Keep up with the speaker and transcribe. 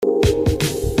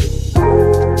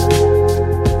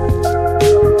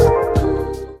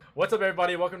What's up,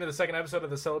 everybody? Welcome to the second episode of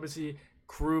the Celibacy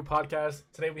Crew podcast.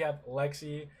 Today we have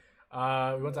Lexi.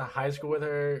 We went to high school with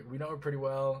her. We know her pretty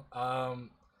well.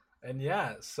 And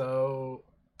yeah, so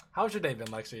how's your day been,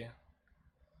 Lexi?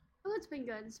 Oh, it's been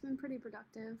good. It's been pretty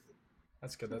productive.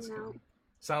 That's good. That's good.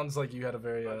 Sounds like you had a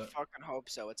very. I fucking hope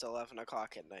so. It's 11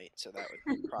 o'clock at night, so that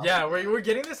would probably. Yeah, we're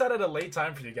getting this out at a late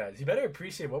time for you guys. You better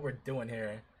appreciate what we're doing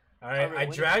here. All right, I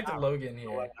dragged Logan here.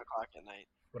 11 o'clock at night.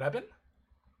 What happened?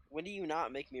 When do you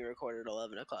not make me record at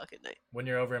 11 o'clock at night? When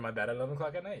you're over in my bed at 11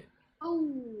 o'clock at night.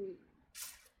 Oh.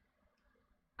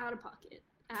 Out of pocket.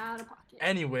 Out of pocket.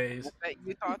 Anyways.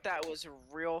 You thought that was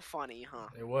real funny, huh?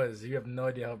 It was. You have no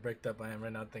idea how bricked up I am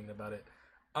right now thinking about it.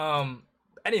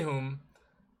 Anywho,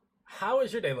 how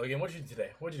was your day, Logan? What did you do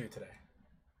today? What did you do today?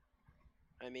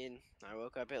 I mean, I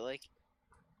woke up at like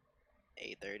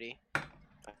 8:30.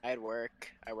 I had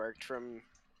work. I worked from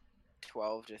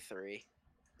 12 to 3.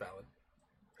 Valid.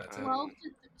 That's it. 12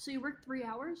 so you worked 3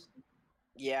 hours?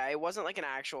 Yeah, it wasn't like an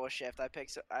actual shift. I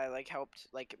helped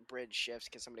like bridge shifts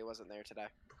because somebody wasn't there today.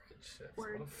 Bridge shifts. What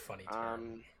a funny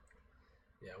term.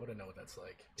 Yeah, I wouldn't know what that's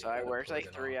like. So I worked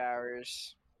like 3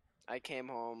 hours. I came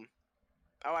home.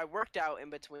 Oh, I worked out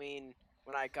in between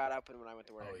when I got up and when I went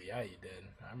to work. Oh yeah, you did.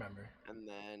 I remember. And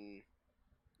then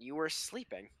you were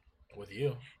sleeping. With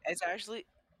you. It's actually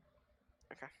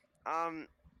okay.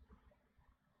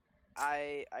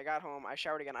 I got home. I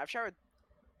showered again. I've showered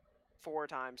 4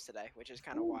 times today, which is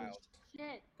kind of wild.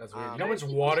 Shit. That's weird. You know how much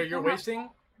water you're wasting?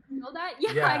 You know that?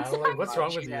 Yeah, exactly. Like, what's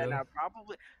wrong with you? No,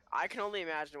 probably. I can only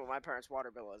imagine what my parents'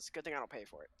 water bill is. Good thing I don't pay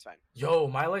for it. It's fine. Yo,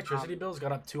 my electricity bill's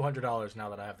got up $200 now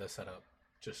that I have this set up.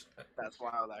 That's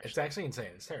wild. Actually, it's actually insane.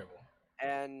 It's terrible.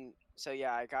 And so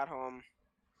yeah, I got home.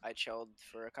 I chilled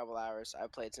for a couple hours. I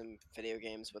played some video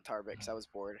games with Tarbit because I was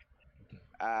bored.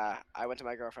 I went to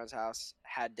my girlfriend's house,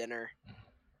 had dinner,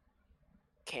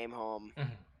 came home.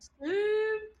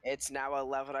 It's now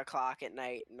 11 o'clock at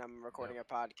night, and I'm recording a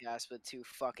podcast with 2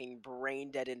 fucking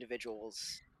brain-dead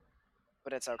individuals.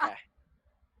 But it's okay.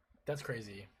 That's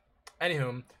crazy.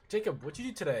 Anywho, Jacob, what'd you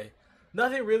do today?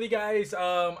 Nothing really, guys.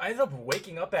 I ended up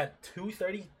waking up at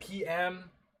 2:30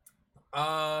 p.m.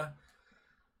 Then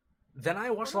I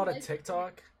watched a lot of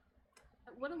TikTok.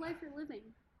 What a life you're living.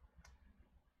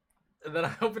 And then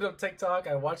I opened up TikTok.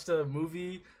 I watched a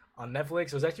movie on Netflix.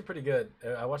 It was actually pretty good.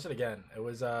 I watched it again. It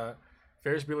was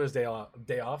Ferris Bueller's Day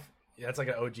Off. Yeah, it's like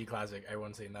an OG classic.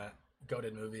 Everyone's seen that.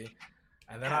 Goated movie.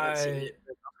 And then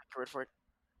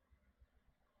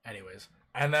Anyways.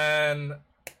 And then,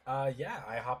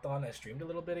 I hopped on. I streamed a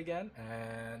little bit again.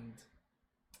 And,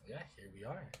 yeah, here we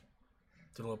are.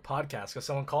 It's a little podcast. Because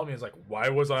someone called me and was like, why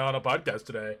was I on a podcast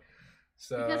today?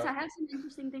 So because I have some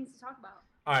interesting things to talk about.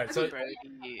 All right, so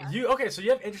you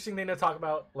have interesting thing to talk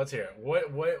about. Let's hear it.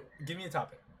 What? Give me a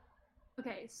topic.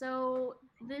 Okay, so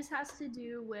this has to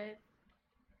do with,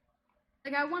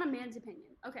 like, I want a man's opinion.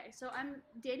 Okay, so I'm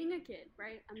dating a kid,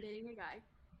 right? I'm dating a guy.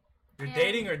 You're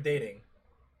dating or dating?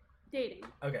 Dating.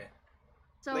 Okay.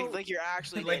 So like you're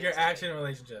actually like you're actually in a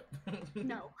relationship.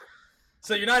 No.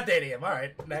 So you're not dating him. All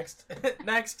right. Next.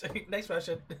 Next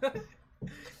question.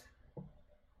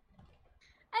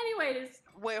 Anyways.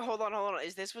 Wait, hold on.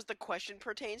 Is this what the question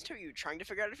pertains to? Are you trying to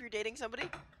figure out if you're dating somebody?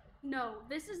 No,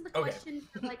 this is the question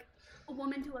for, like, a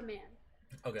woman to a man.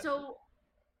 Okay. So,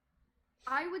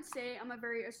 I would say I'm a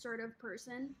very assertive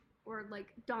person, or,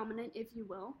 like, dominant, if you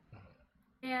will.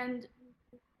 And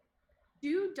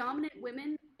do dominant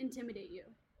women intimidate you?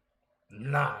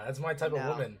 Nah, that's my type of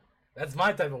woman. That's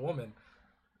my type of woman.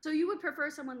 So you would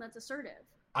prefer someone that's assertive?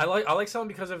 I like someone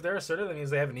because if they're assertive, that means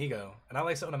they have an ego, and I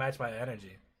like someone to match my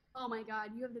energy. Oh my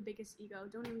god, you have the biggest ego.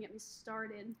 Don't even get me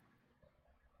started.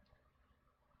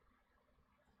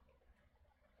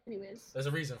 Anyways. There's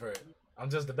a reason for it. I'm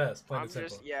just the best. Plain and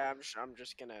simple. I'm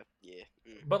just gonna.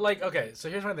 But like, okay, so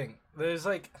here's my thing. There's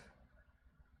like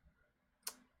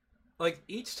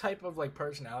each type of like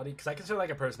personality, because I consider like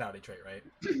a personality trait, right?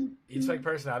 Each like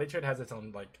personality trait has its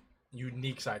own like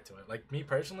unique side to it. Like me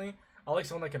personally, I like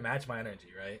someone that can match my energy,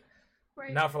 right?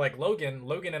 Right. Now for like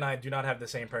Logan and I do not have the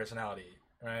same personality,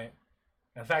 right?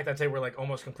 In fact, I'd say we're like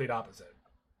almost complete opposite.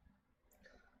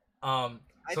 I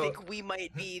think we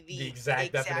might be the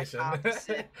exact definition.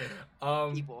 Opposite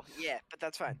people. Yeah, but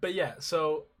that's fine. But yeah,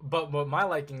 so but what my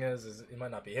liking is it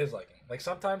might not be his liking. Like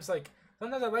sometimes I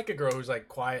like a girl who's like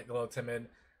quiet, a little timid.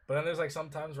 But then there's like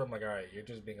sometimes where I'm like, all right, you're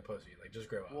just being a pussy. Like, just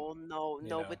grow up. Well,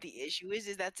 no. But the issue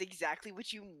is that's exactly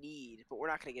what you need. But we're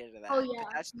not gonna get into that. Oh yeah,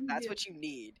 but that's what you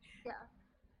need. Yeah.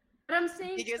 But I'm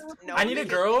saying Because so no, I need a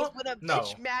because girl? when a No.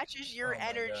 bitch matches your Oh my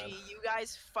energy, God. you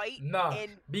guys fight Nah,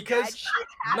 and because bad shit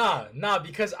happens.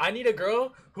 because I need a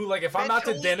girl who, like, if I'm out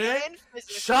to Mentally dinner, and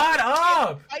physically. shut You can't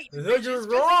up. fight No, bitches you're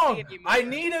physically wrong. anymore. I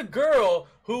need a girl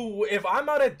who, if I'm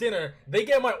out at dinner, they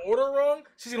get my order wrong,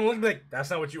 she's gonna look at me like, that's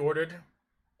not what you ordered.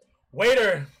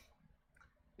 Waiter.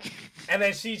 And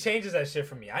then she changes that shit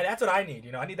for me. That's what I need.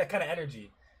 You know, I need that kind of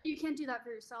energy. you can't do that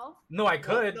for yourself. No, I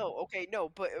could. No, okay, no,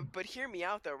 but hear me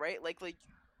out though, right? Like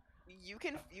you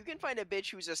can find a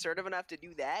bitch who's assertive enough to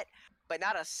do that, but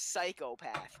not a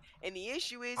psychopath. And the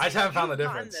issue is I just haven't found the you've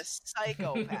gotten difference. the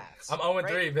psychopaths. I'm 0 right?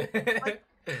 3, man.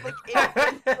 Like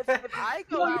if I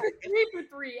go No, out, you're 3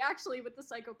 for 3 actually with the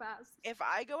psychopaths. if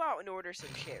I go out and order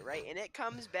some shit, right, and it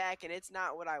comes back and it's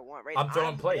not what I want, right? I'm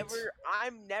throwing plates.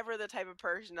 I'm never the type of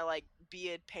person to like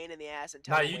be a pain in the ass and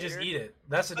tell. Nah, the you just waiter. eat it.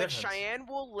 That's the But difference. Cheyenne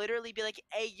will literally be like,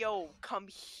 "Hey, yo, come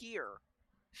here,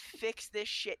 fix this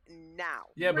shit now."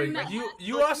 Yeah, Bring but that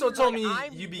you Like, also like, told me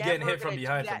I'm you be getting never hit from gonna do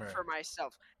behind that from her. for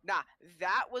myself. Nah,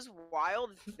 that was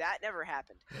wild. That never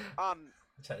happened.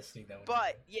 Try to sneak that one.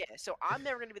 But yeah, so I'm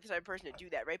never gonna be the type of person to do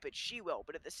that, right? But she will.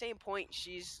 But at the same point,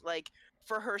 she's like,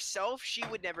 for herself, she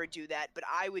would never do that, but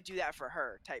I would do that for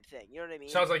her, type thing. You know what I mean?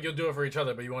 Sounds like you'll do it for each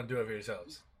other, but you won't do it for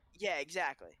yourselves. Yeah,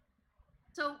 exactly.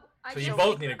 So So you guess both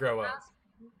like, need to grow up.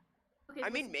 Okay, I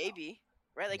mean, listen, maybe,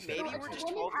 right? Like So maybe if we're if just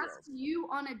a woman 12-year-olds. asks you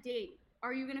on a date,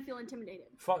 are you gonna feel intimidated?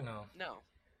 Fuck no. No,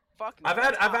 fuck no.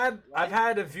 I've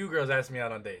had a few girls ask me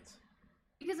out on dates.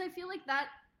 Because I feel like that,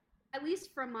 at least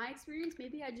from my experience,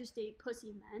 maybe I just date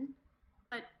pussy men,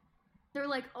 but they're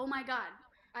like, oh my god,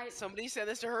 Somebody said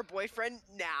this to her boyfriend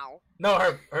now. No,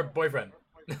 her boyfriend.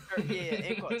 Yeah,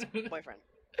 in quotes, boyfriend.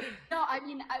 No, I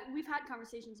mean, we've had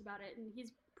conversations about it, and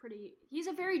he's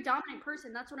a very dominant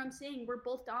person. That's what I'm saying. We're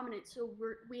both dominant, so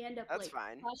we end up That's like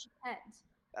fine. clashing heads.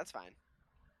 That's fine.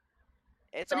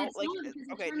 It's But all it's like not because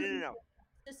it okay, turns no.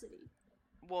 into toxicity.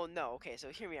 Well, no, okay, so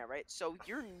hear me out, right? So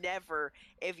you're never,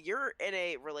 if you're in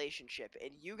a relationship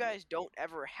and you guys don't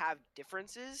ever have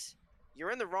differences,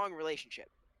 you're in the wrong relationship.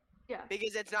 Yeah.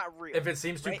 Because it's not real. If it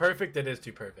seems too right? perfect, it is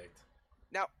too perfect.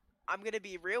 Now, I'm gonna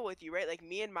be real with you, right? Like,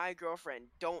 me and my girlfriend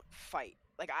don't fight.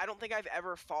 Like, I don't think I've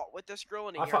ever fought with this girl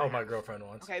in a year. I fought and with a my half. girlfriend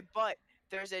once. Okay, but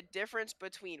there's a difference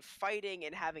between fighting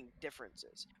and having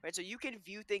differences, right? So you can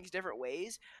view things different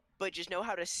ways, but just know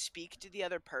how to speak to the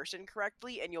other person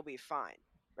correctly and you'll be fine,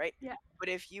 right? Yeah. But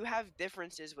if you have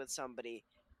differences with somebody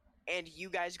and you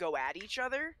guys go at each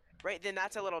other, right, then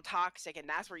that's a little toxic and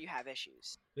that's where you have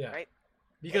issues. Yeah. Right?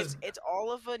 Because it's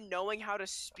all of a knowing how to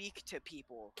speak to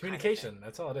people. kind of communication, thing.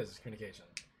 that's all it is communication.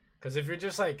 Because if you're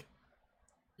just like,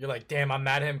 you're like, damn, I'm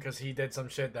mad at him because he did some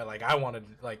shit that like I wanted,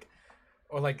 like,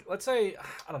 or like, let's say,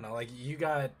 I don't know, like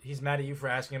he's mad at you for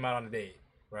asking him out on a date,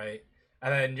 right?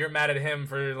 And then you're mad at him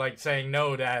for like saying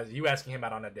no to you asking him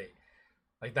out on a date.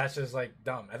 Like that's just like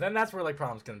dumb. And then that's where like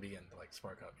problems can begin to like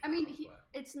spark up. I mean,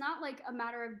 it's not like a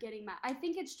matter of getting mad. I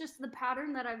think it's just the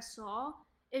pattern that I've saw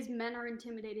is men are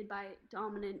intimidated by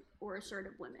dominant or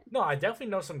assertive women. No, I definitely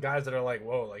know some guys that are like,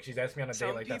 whoa, like she's asking me on a date,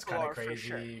 Some like that's people kind of are, for crazy,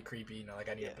 sure. creepy. You know, like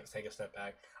I need Yeah. to take a step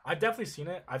back. I've definitely seen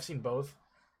it. I've seen both.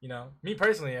 You know, me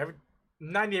personally,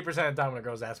 98% of the time when a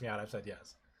girl's ask me out, I've said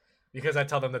yes, because I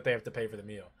tell them that they have to pay for the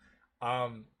meal.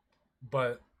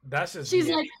 But that's just She's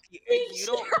me. like,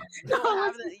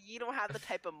 You don't have the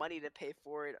type of money to pay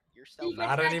for it yourself. She gets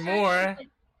Not that check, anymore. she's like-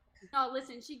 no,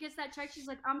 listen, she gets that check. She's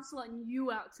like, I'm slutting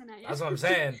you out tonight. That's what I'm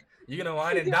saying. You're gonna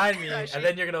wine and dine me, Yeah, and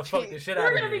then you're gonna fuck the shit out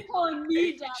You're of gonna be me. calling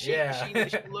me daddy. Yeah.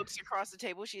 She looks across the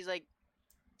table. She's like,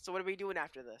 "So what are we doing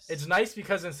after this?" It's nice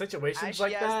because in situations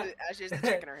like that, as she has the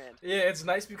check in her hand. yeah, it's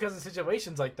nice because in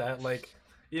situations like that, like,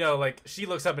 you know, like she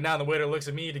looks up and down, the waiter looks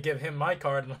at me to give him my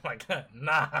card, and I'm like,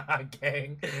 nah,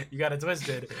 gang, you got it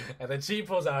twisted. And then she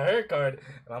pulls out her card,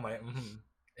 and I'm like,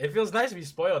 It feels nice to be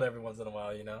spoiled every once in a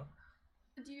while, you know.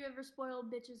 Do you ever spoil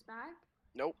bitches back?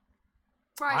 Nope.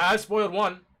 Right. I spoiled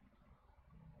one.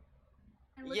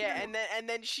 And look Yeah, at and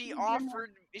then she You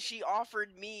did offered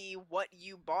me what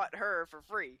you bought her for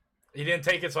free. You didn't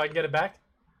take it, so I can get it back.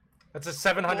 That's a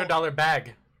 $700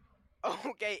 bag,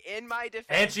 Okay, in my defense.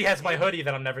 and she has my hoodie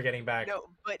that I'm never getting back. No,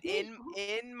 but in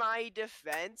my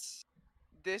defense,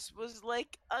 this was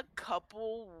like a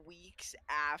couple weeks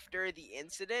after the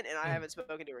incident, and I haven't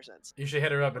spoken to her since. You should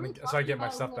hit her up, What are and you so I get talking my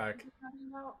about? stuff What back. are you talking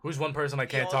about? Who's one person I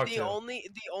can't talk the to?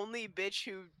 only bitch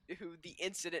who the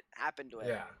incident happened with.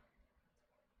 Yeah.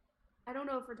 I don't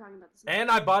know if we're talking about the same.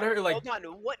 And I bought her like. Hold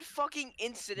on, what fucking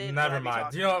incident? Never would I be mind.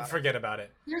 talking You know what? about? Forget about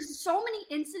it. There's so many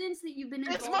incidents that you've been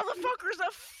This involved in. motherfucker's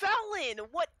a felon.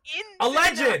 What in?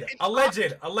 Alleged.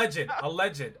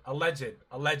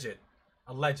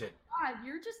 God,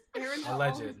 you're just airing out all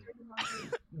Alleged. his dirty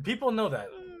People know that.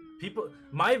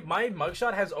 My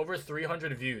mugshot has over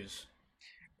 300 views.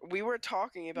 We were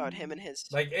talking about him and his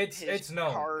it's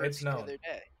known. cards It's known. the other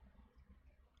day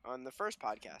on the first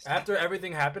podcast. After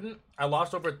everything happened, I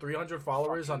lost over 300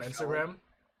 followers on Instagram.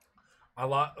 I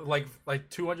lost like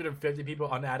 250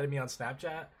 people unadded me on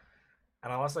Snapchat,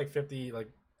 and I lost like 50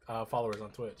 followers on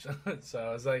Twitch. So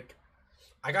I was like,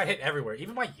 I got hit everywhere.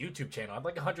 Even my YouTube channel, I had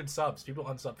like 100 subs. People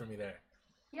unsubbed for me there.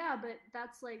 Yeah, but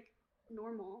that's like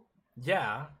normal.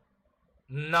 Yeah.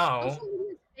 No. Social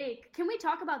media is fake. Can we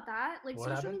talk about that? Like, What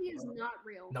social happened? media is not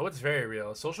real. No, it's very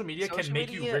real. Social media can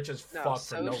make you rich as fuck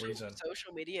for no reason.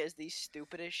 Social media is the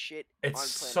stupidest shit. It's on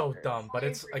so Earth. dumb, but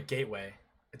it's a gateway.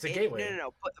 It's a gateway.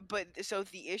 No. But so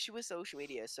the issue with social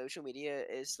media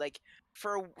is like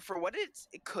for what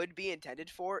it could be intended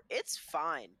for, it's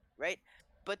fine, right?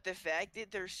 But the fact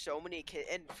that there's so many kids,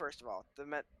 and first of all,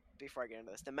 before I get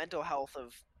into this, the mental health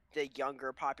of the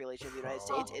younger population of the United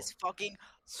States is fucking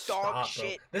dog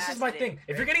shit. This is my thing.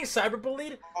 If you're getting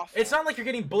cyberbullied, awful. It's not like you're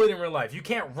getting bullied in real life. You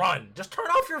can't run. Just turn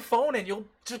off your phone and you'll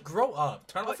just grow up.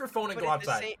 Turn off your phone and go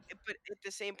outside. But at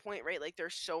the same point, right? Like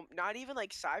there's not even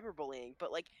like cyberbullying,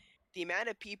 but like the amount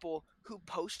of people who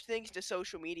post things to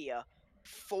social media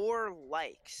for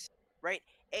likes, right?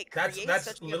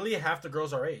 That's literally half the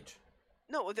girls our age.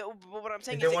 No, but what I'm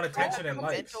saying they is want attention and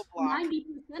likes. 90%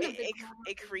 of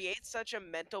it creates such a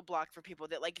mental block for people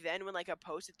that like then when like a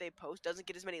post that they post doesn't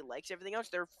get as many likes, everything else,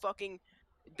 they're fucking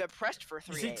depressed for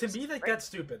 3 days. To me, that's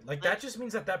stupid. Like that just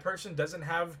means that person doesn't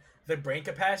have the brain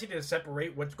capacity to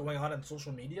separate what's going on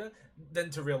social media than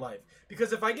to real life.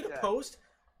 Because if I get a post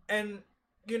and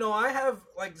I have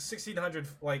like 1,600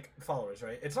 followers,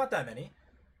 right? It's not that many,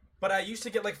 but I used to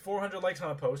get like 400 likes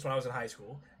on a post when I was in high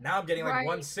school. Now I'm getting like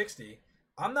 160.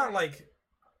 I'm not like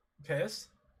pissed.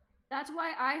 That's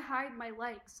why I hide my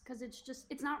likes, because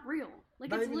it's not real.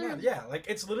 Like, not it's literally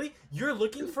it's literally you're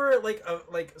looking for like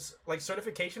a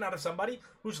certification out of somebody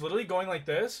who's literally going like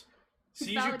this,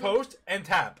 sees you post and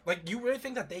tap. Like, you really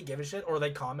think that they give a shit or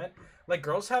they comment? Like,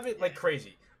 girls have it like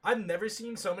crazy. I've never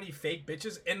seen so many fake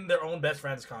bitches in their own best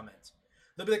friend's comments.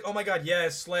 They'll be like, "Oh my god,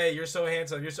 yes, Slay, you're so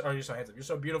handsome. You're so handsome. You're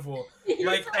so beautiful.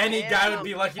 Like, any guy would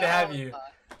be lucky to have you."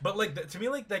 But like to me,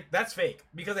 like that's fake,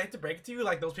 because I hate to break it to you,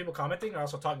 like those people commenting are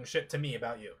also talking shit to me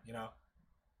about you,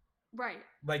 Right.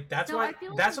 Like that's what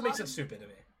makes it stupid to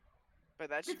me. But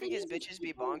that's just because bitches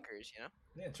be bonkers,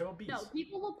 Yeah, triple B's. No,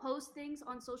 people will post things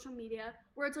on social media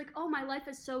where it's like, "Oh, my life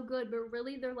is so good," but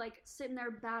really they're like sitting there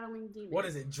battling demons. What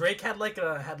is it? Drake had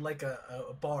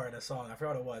a bar in a song. I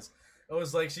forgot what it was. It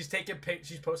was like she's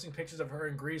posting pictures of her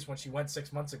in Greece when she went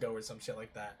 6 months ago or some shit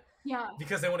like that. Yeah.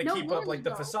 Because they want to keep up like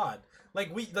the facade. Like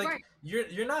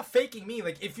you're not faking me.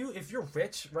 Like if you're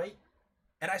rich, right?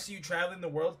 And I see you traveling the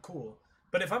world, cool.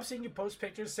 But if I'm seeing you post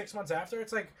pictures 6 months after,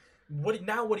 it's like, what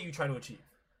are you trying to achieve?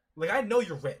 Like, I know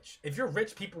you're rich. If you're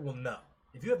rich, people will know.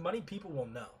 If you have money, people will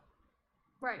know.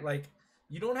 Right. Like,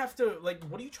 you don't have to, like,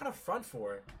 what are you trying to front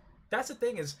for? That's the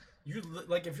thing is,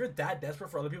 if you're that desperate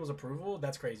for other people's approval,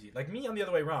 that's crazy. Like me, I'm the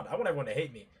other way around. I want everyone to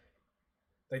hate me.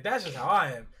 Like, that's just how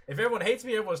I am. If everyone hates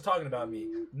me, everyone's talking about me.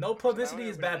 No publicity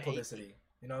is bad publicity.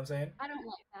 You know what I'm saying? I don't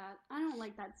like that. I don't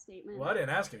like that statement. Well, I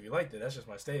didn't ask if you liked it. That's just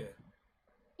my statement.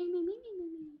 Me.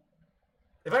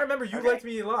 If I remember, you liked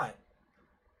me a lot.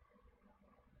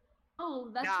 Oh,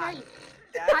 that's right.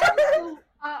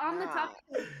 On the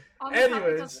topic.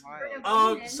 Anyways,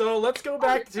 so let's go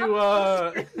back to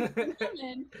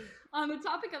on the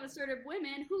topic of assertive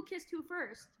women. Who kissed who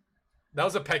first? That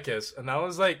was a pet kiss, and I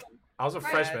was like, I was a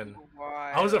freshman.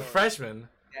 I was a freshman,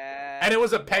 That's and it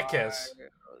was a pet kiss.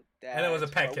 And it was a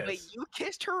pet kiss. Wait, you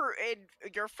kissed her in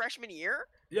your freshman year?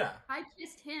 Yeah. I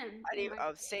kissed him. I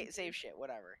didn't. Same shit.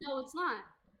 Whatever. No, it's not.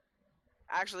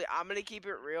 Actually, I'm gonna keep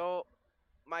it real.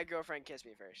 My girlfriend kissed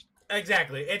me first.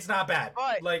 Exactly. It's not bad.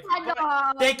 But,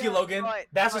 thank you, Logan.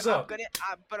 That's what's up.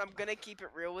 But I'm gonna keep it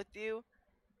real with you.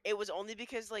 It was only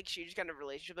because like she just got in a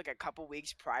relationship like a couple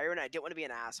weeks prior, and I didn't want to be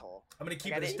an asshole. I'm gonna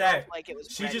keep it a stack.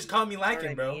 She just called me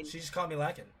lacking, bro. mean? She just called me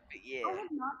lacking. Yeah. I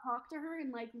have not talked to her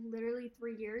in like literally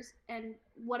 3 years, and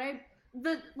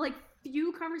the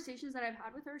few conversations that I've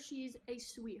had with her, she's a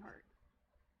sweetheart.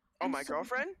 Oh, my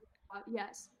girlfriend?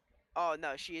 Yes. Oh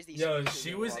no, she is the. Yo,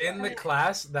 she was in the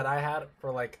class that I had for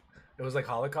it was like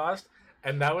Holocaust,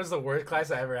 and that was the worst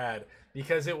class I ever had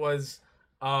because it was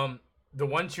the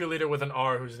one cheerleader with an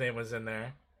R whose name was in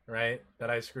there, right? That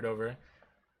I screwed over.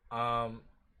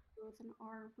 With an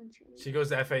R when she goes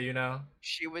to FAU now.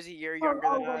 She was a year younger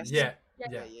than us. Yeah.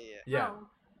 Oh.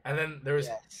 And then there was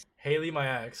Haley,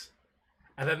 my ex,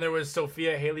 and then there was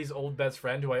Sophia, Haley's old best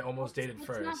friend, who I almost dated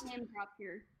first. Let's not name drop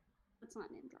here. Let's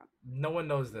not name drop. No one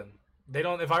knows them. they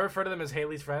don't. If I refer to them as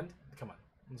Haley's friend, come on,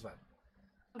 it's fine.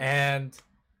 Okay. And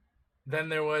then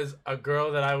there was a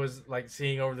girl that I was like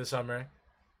seeing over the summer.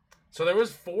 So there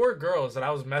was 4 girls that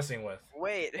I was messing with.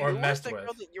 Wait, Or who was messed the with.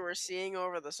 girl that you were seeing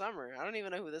over the summer? I don't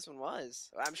even know who this one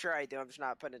was. I'm sure I do. I'm just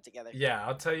not putting it together. Yeah,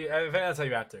 I'll tell you. I think I'll tell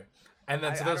you after. And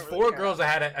then so I there's don't 4 really care. girls I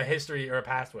had a history or a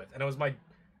past with, and it was my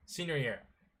senior year.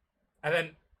 And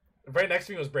then right next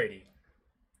to me was Brady.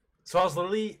 So I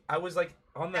was like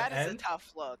on the That is end. a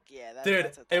tough look. Yeah, Dude,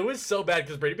 that's a tough it was so bad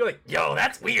because Brady'd be like, "Yo,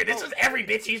 that's weird. This is every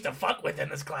bitch you used to fuck with in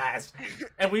this class,"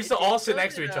 and we used to all sit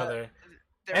next to each other.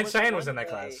 There And Cheyenne was one in that day-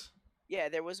 class. Yeah,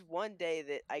 there was one day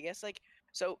that I guess like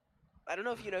so. I don't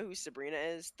know if you know who Sabrina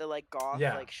is, the like goth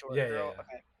Yeah, like short yeah, girl. yeah.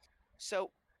 Okay,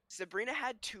 so Sabrina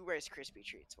had 2 Rice Krispie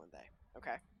treats one day.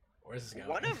 Okay, Where's this going?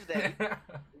 one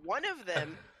of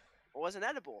them was an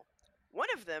edible. One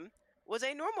of them was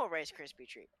a normal Rice Krispie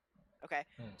treat. Okay,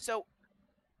 so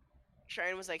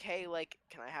Cheyenne was like, "Hey, like,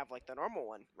 can I have like the normal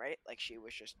one?" Right? Like she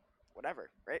was just whatever,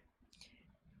 right?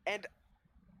 And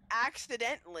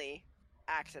accidentally,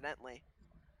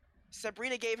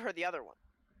 Sabrina gave her the other one.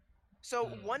 So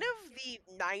one of the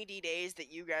 90 days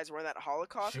that you guys were in that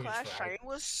Holocaust She was class, fried. Cheyenne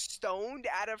was stoned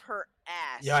out of her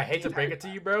ass. Yeah, I hate the to break entire it to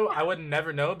you, bro. I would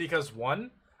never know because 1,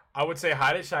 I would say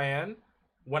hi to Cheyenne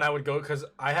when I would go because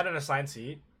I had an assigned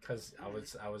seat because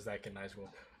I was that kid in high school.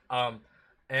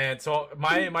 And so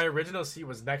my original seat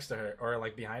was next to her or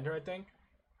like behind her, I think.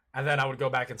 And then I would go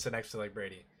back and sit next to like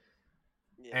Brady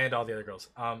Yeah. and all the other girls.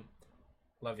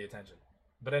 Love the attention.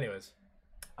 But anyways,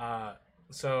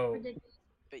 so Ridiculous.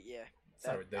 But yeah, it's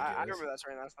not I ridiculous. remember that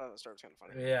story. And I thought the story was kind of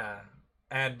funny. Yeah,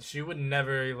 and she would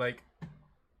never like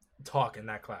talk in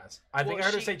that class. I think I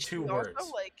heard her say 2 words.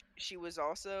 Also, like she was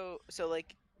also so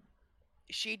like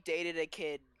she dated a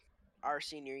kid our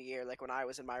senior year. Like when I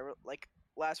was in my like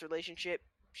last relationship,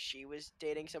 she was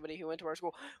dating somebody who went to our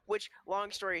school. Which,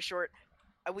 long story short,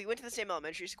 we went to the same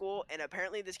elementary school, and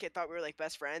apparently this kid thought we were like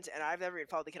best friends. And I've never even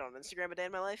followed the kid on Instagram a day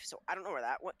in my life, so I don't know where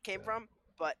that came from.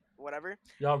 But whatever.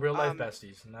 Y'all real life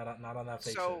besties, not on that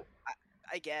fake So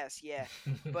I guess, yeah.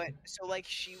 shit. But so like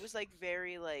she was like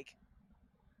very like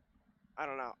I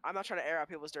don't know. I'm not trying to air out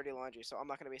people's dirty laundry, so I'm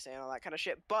not gonna be saying all that kind of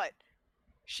shit. But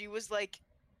she was like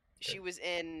she was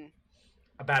in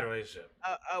a bad relationship.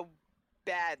 a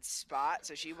bad spot,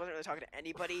 so she wasn't really talking to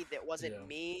anybody that wasn't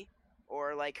me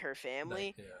or like her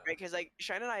family. Yeah. Right? Because like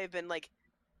Shine and I have been like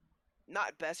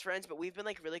not best friends, but we've been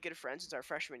like really good friends since our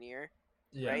freshman year.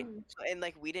 Yeah. Right? So, and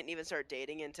like we didn't even start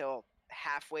dating until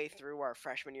halfway through our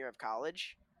freshman year of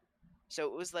college. So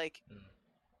it was like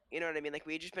you know what I mean? Like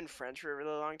we had just been friends for a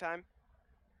really long time.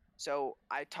 So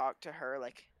I talked to her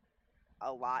like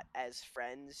a lot as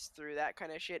friends through that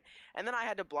kind of shit. And then I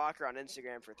had to block her on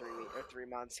Instagram for 3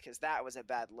 months because that was a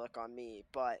bad look on me,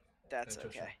 but that's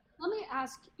okay. Let me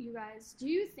ask you guys, do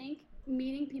you think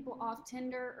meeting people off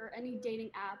Tinder or any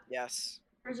dating app, Yes.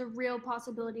 there's a real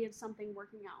possibility of something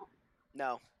working out?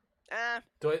 No.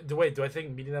 Do I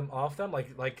think meeting them off them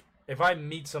like if I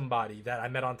meet somebody that I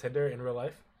met on Tinder in real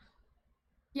life?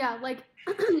 Yeah, like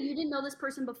you didn't know this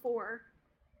person before,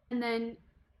 and then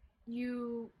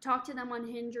you talk to them on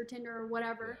Hinge or Tinder or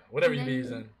whatever. Whatever and you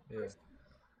then be using.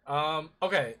 Yeah.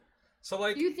 Okay. So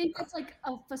like do you think that's like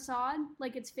a facade?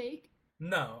 Like it's fake?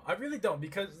 No, I really don't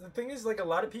because the thing is like a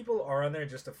lot of people are on there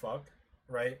just to fuck,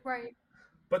 right? Right.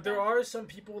 But there are some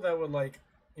people that would like,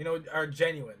 are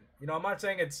genuine. I'm not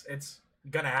saying it's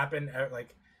gonna happen.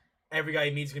 Like every guy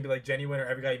he meets is gonna be like genuine, or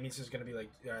every guy he meets is gonna be like,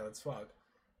 yeah, let's fuck.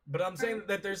 But I'm saying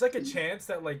that there's like a chance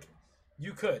that like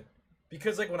you could,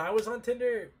 because like when I was on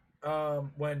Tinder,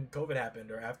 when COVID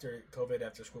happened or after COVID,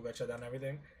 after school got shut down and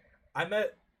everything, I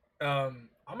met I'm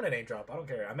gonna name drop. I don't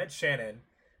care. I met Shannon,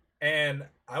 and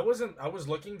I was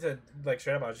looking to like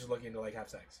straight up. I was just looking to like have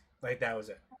sex. Like that was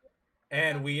it.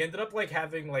 And we ended up like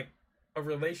having like a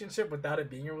relationship without it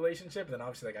being a relationship. And then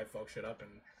obviously like I fucked shit up and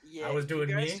Yeah, I was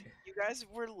doing me. You guys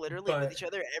were literally with each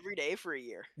other every day for a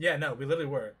year. Yeah, no, we literally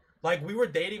were. Like we were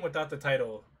dating without the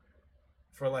title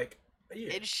for like a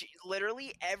year. And she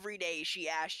literally every day she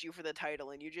asked you for the title,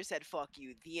 and you just said "fuck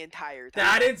you" the entire time.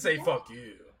 I didn't say fuck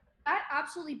you. That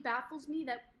absolutely baffles me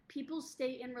that people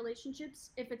stay in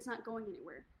relationships if it's not going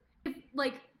anywhere. If,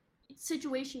 like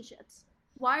situationships.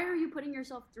 Why are you putting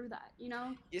yourself through that,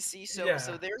 You see, so Yeah.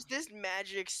 so there's this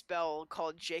magic spell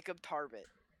called Jacob Tarbit,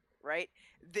 right?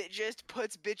 That just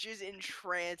puts bitches in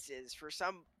trances for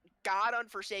some god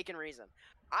unforsaken reason.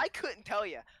 I couldn't tell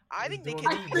you. I think the doing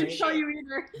kid's I a piece couldn't of show shit. you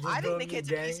either. I think the doing me,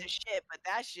 kid's a piece gang. of shit, but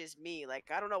that's just me. Like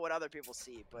I don't know what other people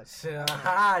see, but You know what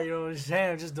I'm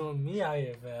saying? I'm just doing me out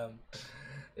here, fam.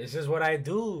 It's just what I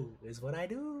do. It's what I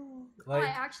do. I Like,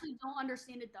 actually don't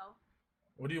understand it though.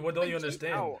 What don't you Like,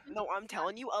 understand? No, I'm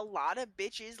telling you, a lot of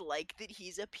bitches like that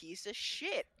he's a piece of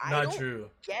shit. I Not don't true.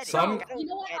 get it. Some. I don't You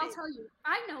know what? get I'll it. tell you.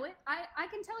 I know it. I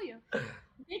can tell you. Oh,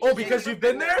 Bitches because are- you've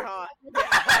been there? Huh?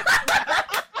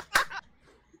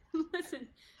 Listen,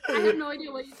 I have no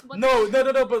idea what. No.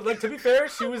 But like to be fair,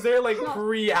 she was there like No,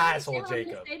 pre-asshole I'm gonna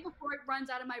Jacob. say before it runs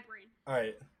out of my brain. All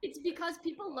right. It's because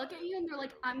people look at you and they're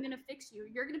like, "I'm gonna fix you.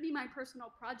 You're gonna be my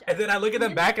personal project." And then I look at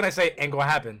them back and I say, "Ain't gonna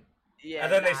happen." Yeah,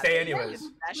 And then they nah, stay that-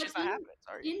 anyways. That's just But not happening.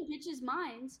 Sorry. In bitches'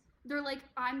 minds, they're like,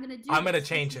 "I'm gonna do. I'm gonna this.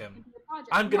 change This is him. gonna be a project."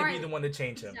 I'm gonna be Right. the one to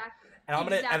change him. Exactly.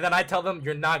 And and then I tell them,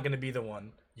 "You're not gonna be the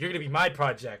one. You're gonna be my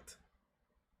project.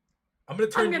 I'm gonna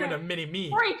turn you gonna into mini me.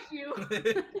 Break you.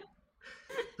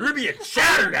 You're gonna be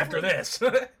shattered after this.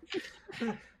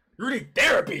 You need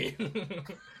therapy.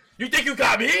 You think you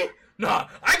got me? Nah,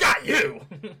 I got you.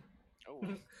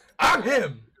 Oh. I'm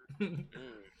him." Mm.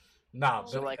 Nah,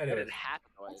 So but like, what anyways. did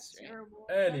happen was? That's Right? terrible.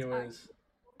 Anyways,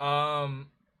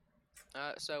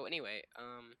 So anyway,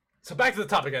 so back to the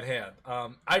topic at hand.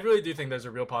 I really do think there's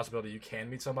a real possibility you can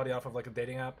meet somebody off of like a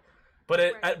dating app, but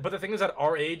Right. but the thing is, at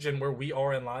our age and where we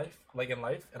are in life,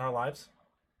 in our lives,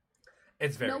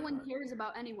 it's very No one hard. cares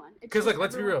about anyone. It's Because just like,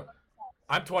 let's be everyone- real.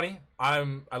 I'm 20. I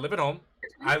live at home.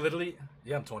 I literally,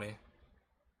 yeah, I'm 20.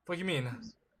 What do you mean?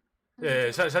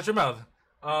 Yeah, shut your mouth.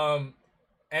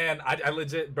 And I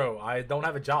legit, bro, I don't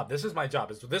have a job. This is my job.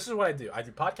 This is what I do. I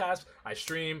do podcasts. I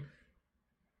stream.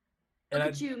 Look And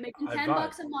at you making I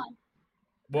 $10 a month.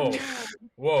 Whoa,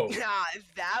 whoa. Nah,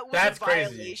 that was That's a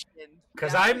crazy. violation.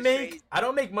 Because That I was make, crazy. I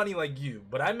don't make money like you,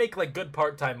 but I make like good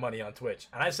part-time money on Twitch.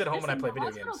 And I sit home and I Listen, play the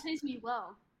video hospital games. pays me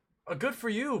well. Good for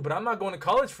you, but I'm not going to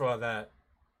college for all that.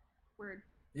 Word.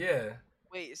 Yeah.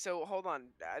 Wait, so hold on.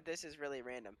 This is really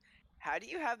random. How do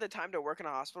you have the time to work in a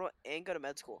hospital and go to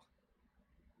med school?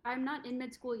 I'm not in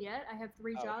med school yet. I have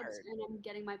 3 Oh, jobs heard. and I'm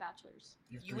getting my bachelor's.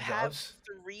 You have You 3 have jobs?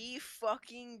 3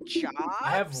 fucking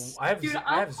jobs. Dude,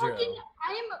 I have 0.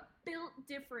 I am built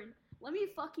different. Let me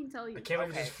fucking tell you. I can't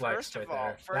believe you Okay, just flexed first right of all,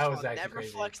 there. first That of was all, actually never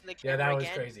crazy. flex in the Yeah, camera that was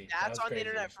again. crazy. That's That was on crazy. the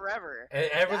internet forever.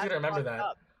 Everyone's That's gonna remember fucked that.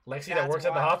 up. Lexi that That's works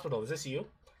at the wild. hospital. Is this you?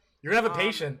 You're gonna have a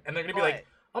patient, and they're gonna be like,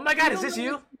 But "Oh my They god, is don't this know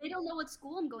you?" what- They don't know what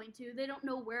school I'm going to. They don't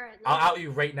know where I live. I'll out you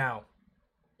right now.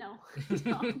 No.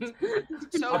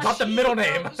 so I'll drop the she middle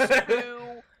name. goes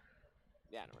to-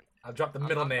 Yeah, no. I'll drop the I'm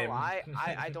middle not gonna name. lie,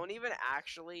 I don't even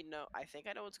actually know. I think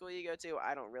I know what school you go to.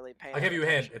 I don't really pay. I'll give you a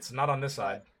hint. attention. It's not on this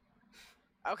side.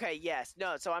 Okay. Yes.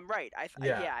 No. So I'm right. I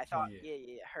Yeah, I thought. yeah.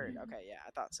 Yeah. Heard. Okay. Yeah.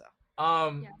 I thought so.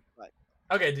 Um. Yeah. But-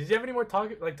 Okay. Did you have any more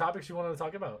topics you wanted to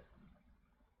talk about?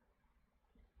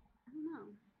 I don't know.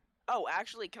 Oh,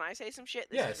 actually, can I say some shit?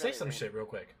 This Yeah. is Say really some random. shit real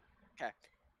quick.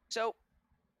 So,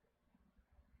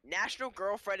 National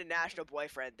Girlfriend and National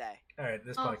Boyfriend Day. All right.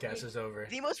 This Oh, podcast okay. is over.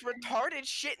 The most retarded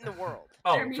shit in the world.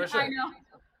 Oh, Jeremy, for sure. I know.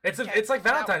 It's Okay, it's like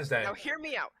Valentine's Day. Now, hear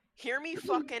me out. Hear me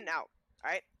fucking out.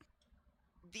 Alright?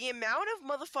 The amount of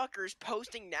motherfuckers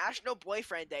posting National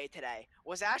Boyfriend Day today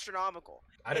was astronomical.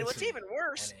 I And didn't what's see even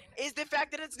worse any. is the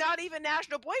fact that it's not even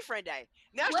National Boyfriend Day.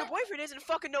 National What? Boyfriend is in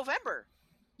fucking November.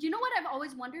 You know what I've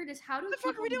always wondered is how do What the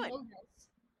fuck are we people doing? know this?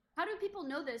 How do people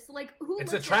know this? Like who?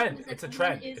 It's a looks at it trend. and is like, It's a "When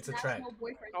trend. is It's a National trend.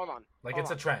 Boyfriend Hold Day?" on. Like hold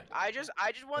it's a on. trend. I just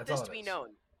want That's this all to it be is.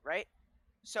 known, right?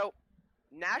 So,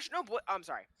 National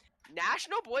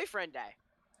Boyfriend Day.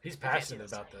 He's Okay, passionate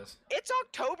so about this. It's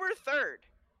October 3rd.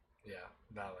 Yeah.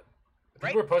 Valid. Right?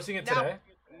 People are posting it Now- today.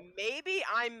 Maybe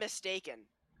I'm mistaken,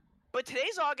 but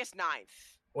today's August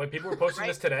 9th. Wait, people were posting Right?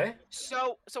 this today?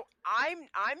 So I'm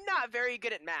not very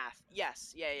good at math.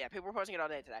 Yes, yeah. People were posting it all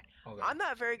day today. Okay. I'm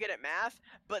not very good at math,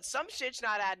 but some shit's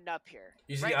not adding up here.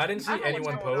 You see, right? I didn't see I don't know what's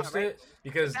anyone going on, post right? it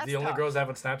because That's the only tough. girls that have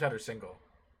on Snapchat are single.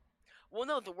 Well,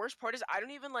 no, the worst part is I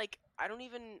don't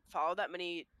even follow that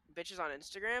many bitches on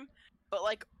Instagram, but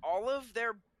like all of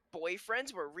their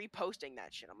boyfriends were reposting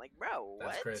that shit. I'm like, bro,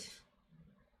 That's what? cringe.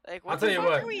 Like, I'll what tell the you fuck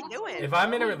what, are we doing? If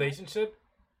I'm in a relationship,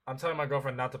 I'm telling my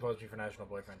girlfriend not to post me for National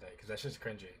Boyfriend Day because that's just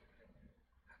cringy.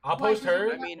 I'll Why, post do you her.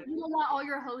 want- I mean- you don't want all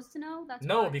your hoes to know. That's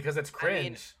No, why. because it's I mean,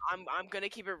 cringe. I'm gonna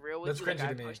keep it real with That's you. Like, cringy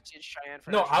I to me. posted Cheyenne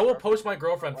for No, National I will Girlfriend post my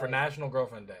girlfriend for Like- National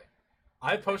Girlfriend Day.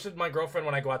 I posted my girlfriend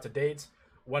when I go out to dates,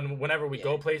 whenever we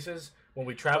go Yeah. places, when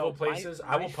we travel Bro, my- places.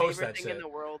 I my will post favorite that thing shit. in the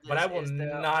world But I is- will is the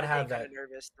not on a have date that. kinda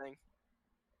nervous thing.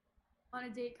 On a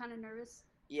date, kind of nervous.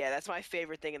 Yeah, that's my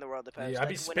favorite thing in the world to post. Yeah, I'd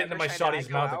be Like, spitting in whenever my Cheyenne and I shawty's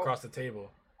go mouth out- across the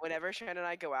table. Whenever Shannon and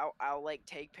I go out, I'll like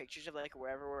take pictures of like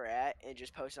wherever we're at and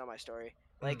just post it on my story.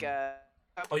 Like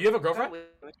Oh, you have a girlfriend?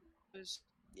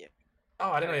 yeah.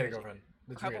 Oh, I didn't know you had a girlfriend. A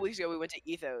That's couple weird. weeks ago we went to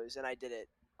Ethos and I did it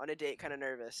on a date, kind of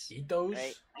nervous. Ethos.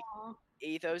 Right? Aw.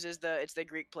 Ethos is the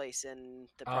Greek place in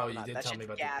the Oh, promenade. you did That tell me shit's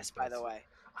about gas, the Greek by the place. way.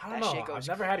 I don't That know. shit goes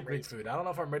I've never had Greek crazy. food. I don't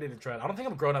know if I'm ready to try it. I don't think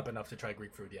I'm grown up enough to try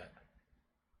Greek food yet.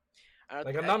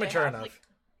 Like I'm not They mature have, enough. like,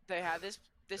 they have this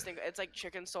thing. It's like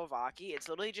chicken Slovaki. It's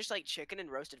literally just like chicken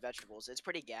and roasted vegetables. It's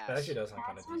pretty gas. That actually does sound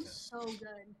kind That of sounds decent. so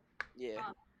good. Yeah.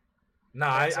 Nah,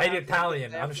 Yeah, I so eat they have,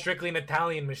 Italian. they have, I'm strictly an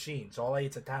Italian machine, so all I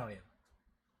eat's Italian.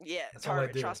 Yeah, That's all I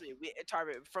Tarbit, do. trust me.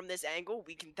 Tarbit, from this angle,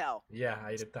 we can tell. Yeah,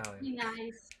 I eat Italian. Be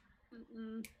nice.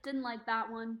 Didn't like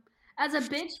that one. As a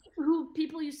bitch who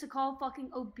people used to call fucking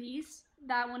obese,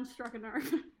 that one struck a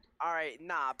nerve. All right,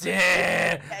 nah.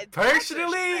 Damn. That's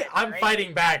Personally, a stretch, I'm right?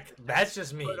 fighting back. That's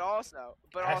just me. But also,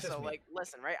 That's just me. like,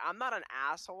 listen, right? I'm not an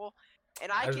asshole,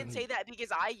 and I That's can just say me. that because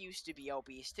I used to be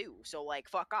obese too. So, like,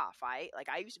 fuck off, right? Like,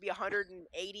 I used to be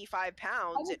 185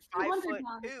 pounds was at 200 5'2".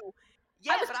 pounds.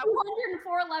 Yeah, I was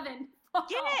but 204.11.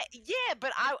 yeah,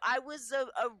 but I was a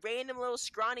random little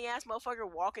scrawny ass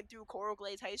motherfucker walking through Coral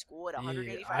Glades High School at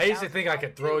 185 Yeah, I used to pounds think at I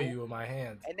could throw 5'2", you with my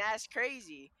hands. and that's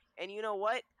crazy. And you know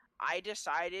what? I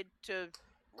decided to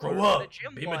Grow learn what a up,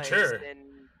 gym be was mature.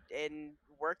 and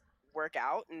work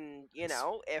out, and you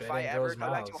know, if Spit I in ever girls' go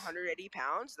back to mouths. 180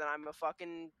 pounds, then I'm a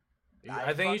fucking.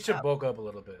 I think you fucked should up. bulk up a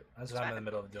little bit. That's what I'm in the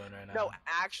middle of doing right now. No,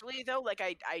 actually though, like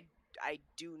I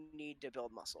do need to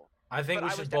build muscle. I think but we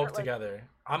I was should down bulk at, like- together.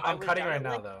 I I'm was cutting down right at,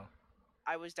 now like- though.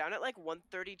 I was down at like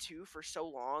 132 for so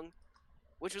long,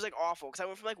 which was like awful because I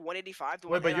went from like 185 to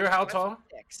Wait, but 180. you're how tall?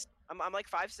 5'6". I'm like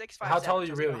 5'6", 5'7". How tall are you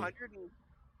so it's really? Like 100 and...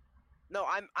 No,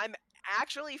 I'm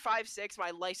actually 5'6".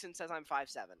 My license says I'm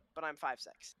 5'7", but I'm 5'6".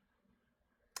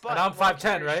 But And I'm long 5'10",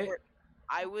 story right? short,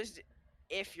 I was,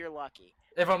 if you're lucky.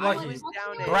 If I'm I lucky. was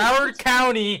down at- Broward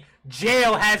County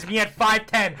Jail has me at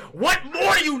 5'10". What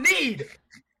more do you need?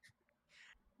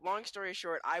 Long story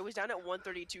short, I was down at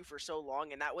 132 for so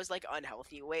long, and that was like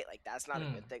unhealthy weight. Like that's not a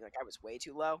good thing. Like I was way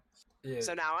too low. Yeah.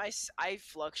 So now I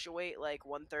fluctuate like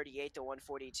 138 to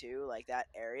 142, like that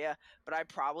area. But I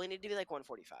probably need to be like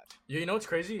 145. You know what's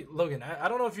crazy, Logan? I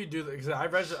don't know if you do because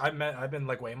I've been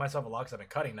like weighing myself a lot because I've been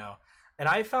cutting now, and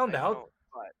I found out don't,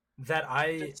 but that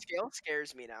the scale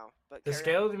scares me now. But the carry on.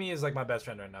 scale to me is like my best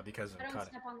friend right now because I I'm don't cutting.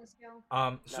 step on the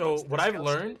scale. So the what I've scale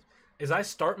learned scares is I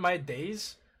start my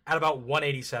days at about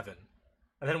 187,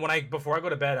 and then before I go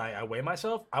to bed I weigh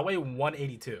myself. I weigh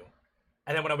 182,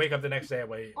 and then when I wake up the next day I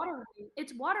weigh. Water weight.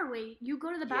 It's water weight. You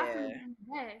go to the bathroom during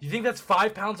the day. You think that's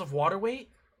 5 pounds of water weight?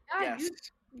 Yeah, Yes.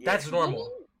 you, That's normal.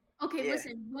 women- okay, Yeah.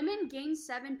 listen. Women gain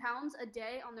 7 pounds a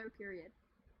day on their period.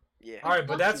 Yeah. All right,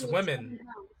 but that's Fluctuates women. 7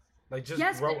 pounds. Like just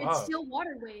Yes, grow but it's up. still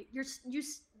water weight.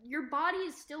 Your body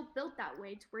is still built that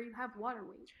way to where you have water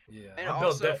weight. Yeah, And I'm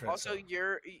built also, different. so.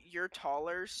 you're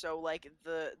taller, so like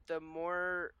the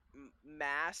more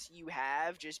mass you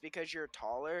have, just because you're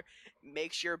taller,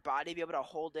 makes your body be able to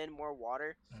hold in more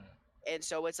water. And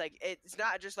so it's like it's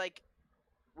not just like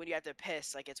when you have to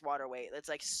piss, like it's water weight. It's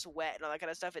like sweat and all that kind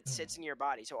of stuff. It sits in your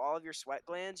body, so all of your sweat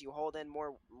glands, you hold in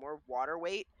more water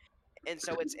weight, and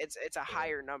so it's a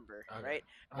higher number, Okay. right?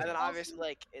 Okay. And then obviously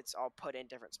like it's all put in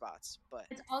different spots, but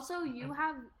It's also you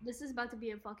have. This is about to be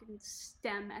a fucking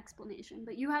STEM explanation,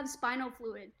 but you have spinal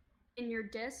fluid in your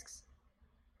discs,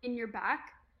 in your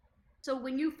back. So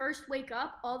when you first wake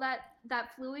up, all that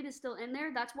fluid is still in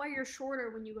there. That's why you're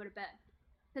shorter when you go to bed,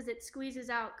 because it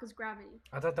squeezes out because gravity.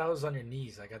 I thought that was on your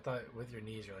knees. Like I thought with your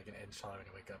knees you're like an inch taller when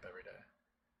you wake up every day.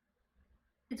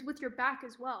 It's with your back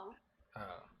as well. Oh.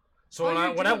 So All when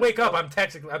you're I doing- wake up, I'm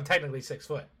technically 6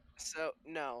 foot. so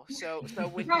no, so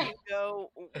when Right.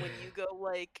 you go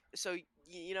like so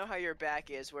you know how your back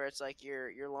is, where it's like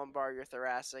your lumbar, your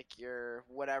thoracic, your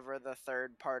whatever the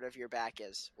third part of your back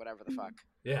is, whatever the Mhm. fuck.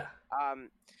 Yeah.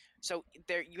 So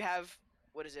there you have,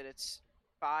 what is it? It's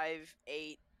 5,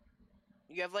 8.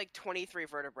 You have like 23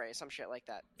 vertebrae, some shit like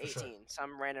that. For 18, sure.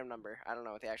 some random number. I don't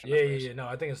know what the actual Yeah, number yeah, is. yeah. No,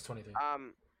 I think it's 23.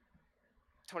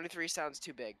 23 sounds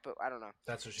too big, but I don't know.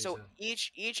 That's what she So said.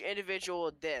 each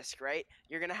individual disc, right?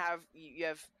 You're gonna have you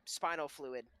have spinal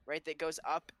fluid, right? That goes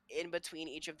up in between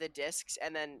each of the discs,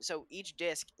 and then so each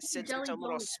disc sits in its jelly own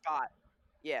little donut. spot.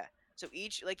 Yeah. So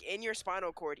each like in your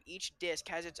spinal cord, each disc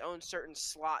has its own certain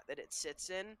slot that it sits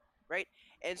in, right?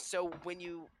 And so when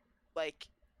you like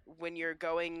when you're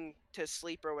going to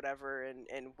sleep or whatever,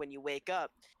 and when you wake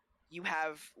up, you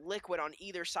have liquid on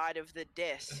either side of the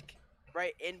disc,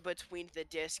 right in between the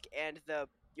disc and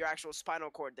your actual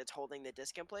spinal cord that's holding the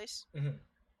disc in place. Mhm.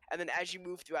 And then as you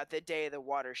move throughout the day, the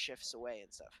water shifts away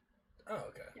and stuff. Oh,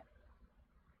 okay.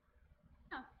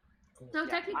 Yeah. Cool. So Yeah,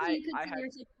 technically, you I could have- say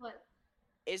you're 6 foot.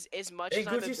 As much Ain't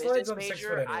as I'm a Gucci slides business on 6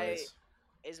 foot major, anyways.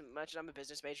 as much as I'm a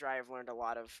business major, I have learned a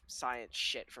lot of science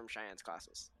shit from Cheyenne's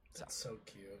classes. So. That's so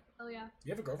cute. Oh yeah.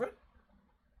 You have a girlfriend?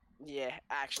 Yeah,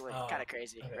 actually, Oh, kind of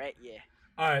crazy, okay. right? Yeah.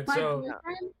 All right, My so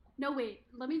boyfriend. No wait.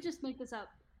 Let me just make this up.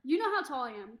 You know how tall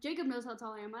I am. Jacob knows how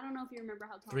tall I am. I don't know if you remember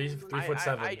how tall I am.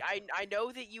 3'7". I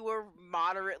know that you were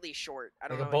moderately short. I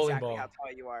don't Like a know bowling exactly ball. how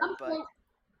tall you are, I'm but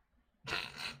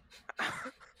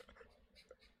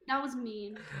that was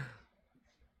mean.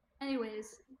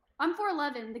 Anyways, I'm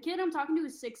 4'11". The kid I'm talking to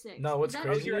is 6'6". No, what's Is that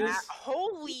crazy true? is-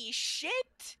 holy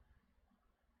shit!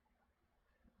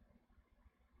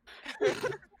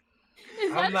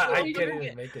 Is I'm that not. I true? can't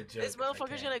even make a joke. This I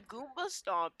motherfucker's can't. gonna Goomba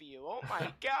stomp you. Oh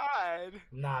my god.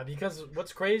 Nah, because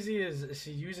what's crazy is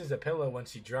she uses a pillow when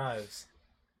she drives.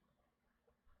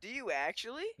 Do you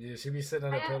actually? Yeah, she be sitting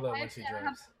on a pillow when she I have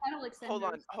drives. pedal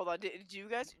extenders. Hold on. Do you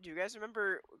guys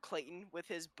remember Clayton with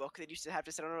his book that used to have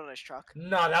to sit on his truck?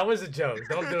 No, that was a joke.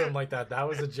 Don't do him like that. That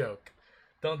was a joke.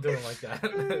 Don't do him like that. I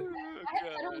have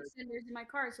pedal extenders in my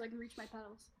car so I can reach my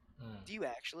pedals. Do you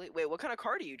actually? Wait, what kind of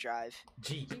car do you drive?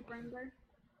 Jeep. Jeep Wrangler.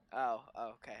 Oh,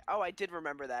 okay. Oh, I did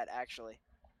remember that actually.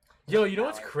 Yo, you know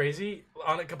what's crazy?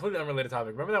 On a completely unrelated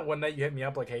topic. Remember that one night you hit me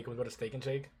up like, hey, can we go to Steak and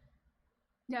Shake?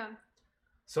 Yeah.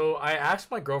 So I asked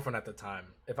my girlfriend at the time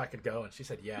if I could go, and she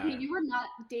said yeah. Okay, you were not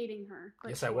dating her.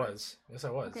 Yes, I was. Yes,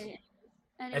 I was. Okay.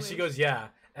 And Anyways. she goes, yeah.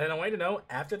 And then I wanted to know,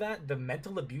 after that, the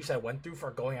mental abuse I went through for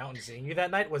going out and seeing you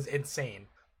that night was insane.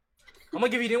 I'm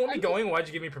like, if you didn't want me going, why'd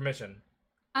you give me permission?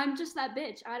 I'm just that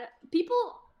bitch.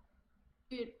 People,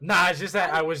 dude. Nah, it's just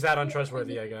that I was that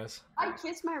untrustworthy, I guess. I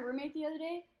kissed my roommate the other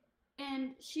day,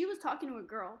 and she was talking to a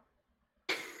girl.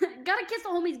 Gotta kiss the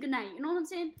homies goodnight. You know what I'm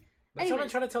saying? That's what I'm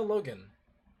trying to tell Logan.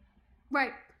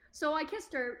 Right. So I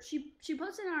kissed her. She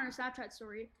posted it on her Snapchat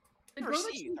story. The girl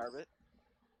that she,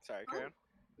 Sorry, Karen.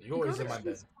 You always in my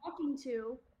bed. Talking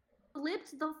to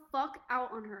flipped the fuck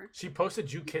out on her. She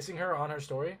posted you kissing her on her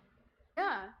story?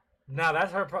 Yeah. No,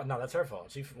 that's her. No, that's her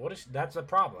fault. That's a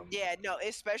problem. Yeah, no,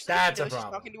 especially that's if a she's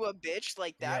problem. talking to a bitch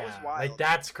like that was wild. Like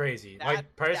that's crazy.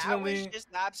 Like personally, that was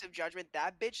just lapse of judgment.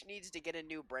 That bitch needs to get a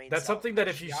new brain. That's something that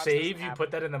if you save, you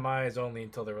put that in the my eyes only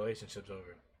until the relationship's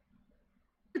over.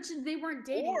 But they weren't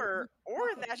dating. Or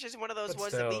that's just one of those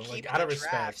ones that we keep out in of the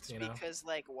respect, drafts you know? because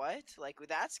like what? Like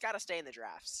that's got to stay in the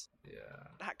drafts. Yeah.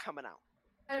 Not coming out.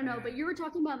 I don't know, but you were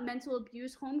talking about mental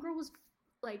abuse. Homegirl was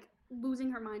like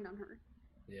losing her mind on her.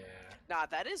 Yeah. Nah,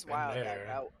 that is wild.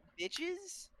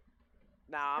 Bitches.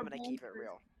 Nah, I'm gonna keep it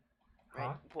real. Right?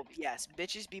 Huh? Well, yes,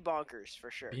 bitches be bonkers for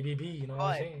sure. BBB, you know what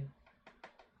I'm saying?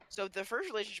 So the first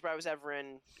relationship I was ever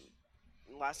in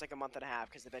lasted like a month and a half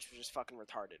because the bitch was just fucking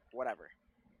retarded. Whatever.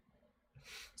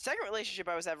 Second relationship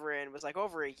I was ever in was like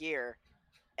over a year,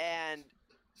 and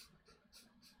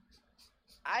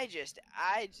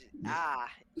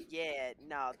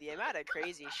the amount of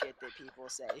crazy shit that people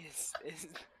say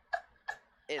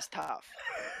is tough.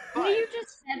 But you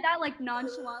just said that like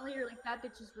nonchalantly, or like that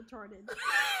bitch is retarded.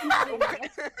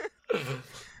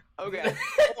 Okay.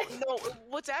 No,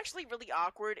 what's actually really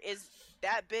awkward is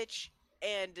that bitch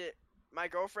and my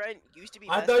girlfriend used to be.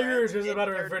 I thought you were just about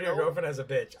to refer to your girlfriend as a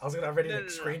bitch. I was gonna already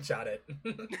screenshot it.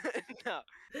 No.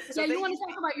 So you want to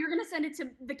talk about? You're gonna send it to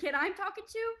the kid I'm talking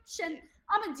to.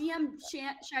 I'm gonna DM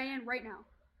Cheyenne right now.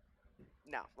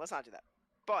 No, let's not do that.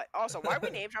 But also, why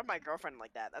would we name drop my girlfriend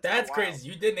like that? That's crazy.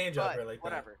 You did name drop her like that.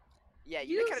 Whatever. Yeah,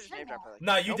 you kind of just name drop her. Like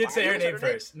no, you did say her name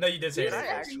first. No, you did say her name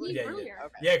first.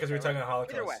 Yeah, because we were talking about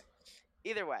Holocaust.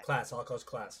 Either way. Holocaust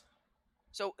class.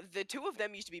 So the two of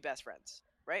them used to be best friends,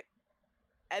 right?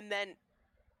 And then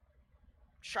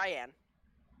Cheyenne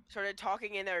started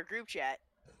talking in their group chat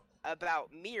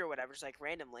about me or whatever, just like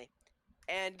randomly.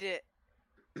 And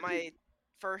my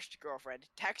first girlfriend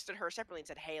texted her separately and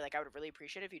said, "Hey, like I would really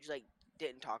appreciate it if you just like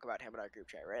didn't talk about him in our group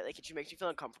chat, right? Like it just makes you feel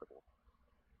uncomfortable."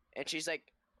 And she's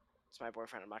like, "It's my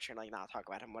boyfriend. I'm not trying to like not talk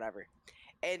about him, whatever."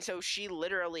 And so she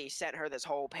literally sent her this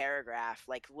whole paragraph,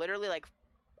 like literally like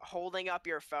holding up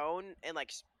your phone and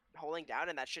like holding down,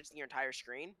 and that shit's in your entire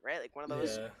screen, right? Like one of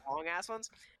those long ass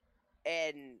ones,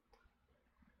 and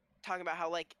talking about how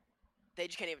like they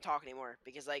just can't even talk anymore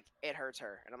because like it hurts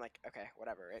her. And I'm like, okay,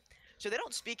 whatever, right? So they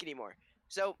don't speak anymore.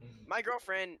 So my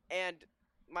girlfriend and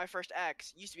my first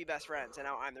ex used to be best friends, and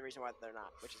now I'm the reason why they're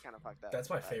not, which is kind of fucked up. That's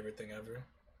my favorite thing ever.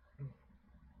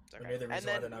 Okay. And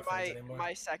then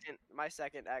my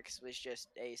second ex was just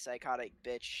a psychotic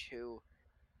bitch who,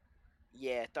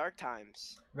 dark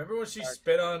times. Remember when she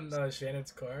spit on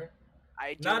Shannon's car?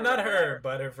 I do. Not her,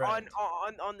 but her friend.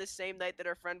 On the same night that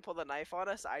her friend pulled a knife on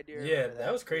us, I do. Yeah,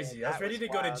 that was crazy. Yeah, I was ready to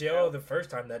go to jail the first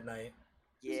time that night.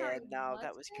 Yeah, no,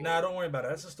 that was crazy. Nah, don't worry about it.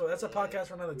 That's a story. That's a podcast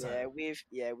for another time. We've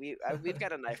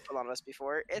got a knife pulled on us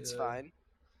before. It's fine.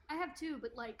 I have too,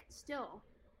 but like still.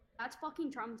 That's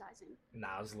fucking traumatizing. Nah,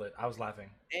 I was lit. I was laughing.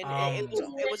 And It's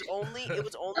it was only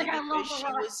like I love because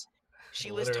Barack.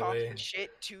 she was Literally. talking shit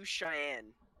to Cheyenne,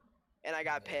 and I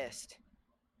got pissed.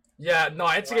 Yeah, no,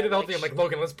 I So instigated the whole like, thing. I'm like,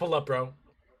 Logan, let's pull up, bro.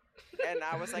 and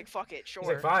I was like, fuck it, He's like,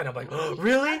 sure. fine. I'm like, oh,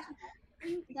 really?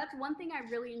 That's one thing I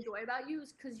really enjoy about you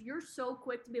is because you're so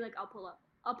quick to be like, I'll pull up.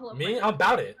 I'll pull up. Me? Right I'm now.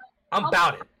 about it. I'm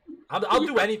about it. I'll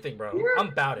do anything, bro. You're- I'm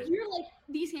about it. You're like,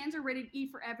 these hands are ready to eat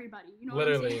for everybody. You know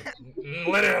Literally. what I'm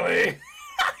saying? Literally.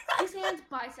 These hands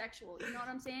bisexual. You know what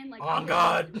I'm saying? Like, Oh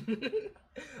God.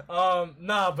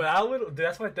 Nah, but I would.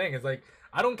 That's my thing. It's like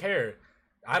I don't care.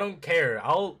 I don't care.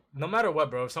 I'll no matter what,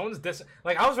 bro. If someone's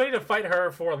like I was ready to fight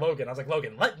her for Logan. I was like,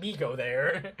 Logan, let me go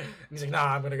there. And he's like, nah,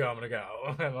 I'm gonna go. I'm gonna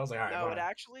go. And I was like, all right. No, fine. it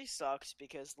actually sucks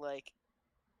because like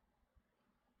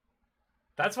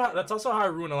That's also how I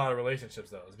ruin a lot of relationships,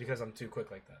 though. Is because I'm too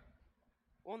quick like that.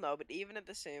 well, no, but even at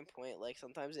the same point, like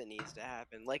sometimes it needs to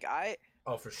happen. Like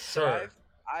Oh, for so sure.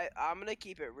 I'm gonna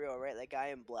keep it real, right? Like I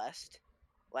am blessed,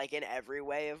 like in every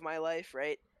way of my life,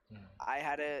 right? Mm. I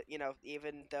had a,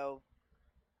 even though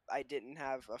I didn't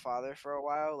have a father for a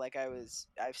while, like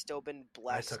I've still been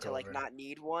blessed took to like over. not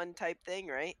need one type thing,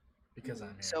 right? Because I'm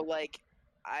here. So like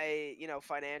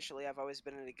financially I've always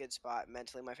been in a good spot.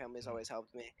 Mentally my family's always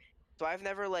helped me. So I've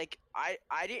never like I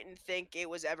didn't think it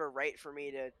was ever right for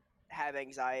me to have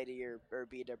anxiety or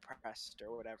be depressed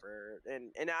or whatever.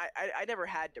 And I never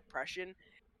had depression,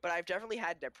 but I've definitely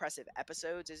had depressive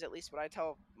episodes is at least what I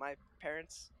tell my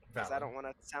parents. Because I Valid. don't want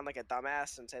to sound like a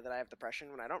dumbass and say that I have depression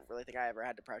when I don't really think I ever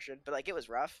had depression. But like it was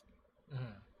rough.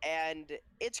 Mhm. And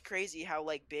it's crazy how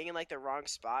like being in like the wrong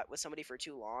spot with somebody for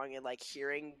too long and like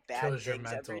hearing bad Kills your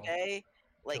things every mental. day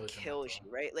like Kills your kills mental.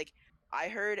 you, right? Like I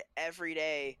heard every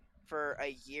day for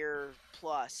a year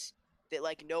plus that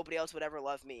like nobody else would ever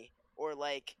love me or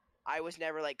like I was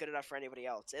never like good enough for anybody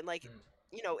else. And like,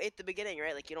 at the beginning,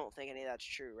 right? Like you don't think any of that's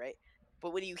true, right?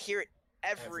 But when you hear it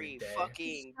every day.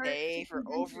 fucking start to day for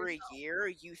convince over a yourself. year,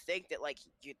 you think that like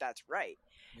that's right.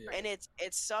 Yeah. And it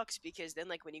sucks because then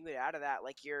like when you get out of that,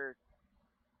 like you're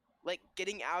like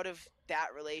getting out of that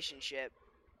relationship.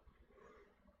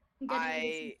 Getting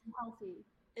into something healthy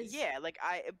is Like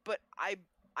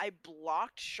I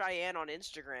blocked Cheyenne on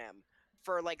Instagram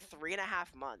for like 3.5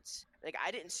 months. Like I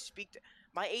didn't speak to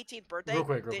my 18th birthday. Real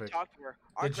quick. Didn't talk to her.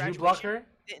 Our Did you block graduation, her?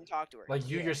 didn't talk to her. Like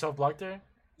you Yeah. yourself blocked her?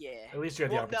 Yeah. At least you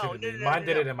had the Well, opportunity. no, Mine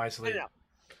did no. it in my sleep. No.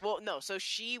 Well, no. So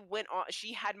she went on.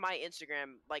 She had my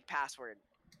Instagram like password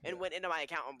and went into my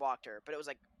account and blocked her. But it was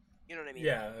like, you know what I mean?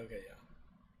 Yeah. Okay.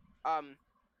 Yeah.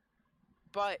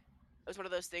 But it was one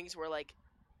of those things where like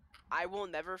I will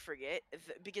never forget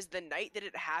because the night that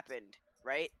it happened,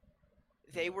 right?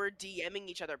 They were DMing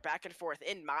each other back and forth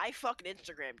in my fucking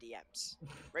Instagram DMs,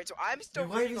 right? So I'm still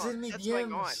reading on what's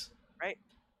going on, right?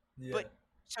 Yeah. But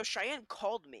so Cheyenne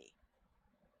called me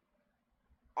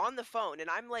on the phone, and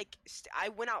I'm like, I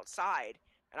went outside,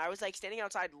 and I was like standing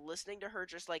outside listening to her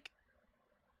just like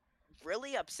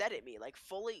really upset at me, like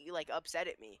fully like upset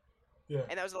at me. Yeah.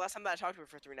 And that was the last time that I talked to her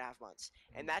for 3.5 months,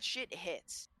 and that shit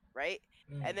hits, right?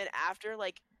 Mm. And then after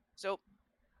like, so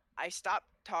I stopped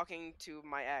talking to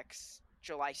my ex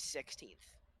July 16th.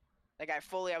 Like I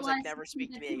was like, never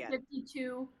speak to me again.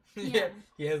 52. Yeah,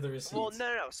 he has the receipts. Well,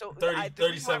 no. So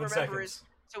 37 seconds.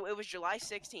 So it was July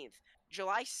 16th.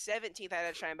 July 17th, I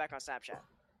had to try him back on Snapchat.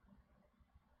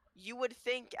 You would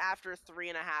think after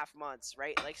 3.5 months,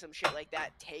 right? Like some shit like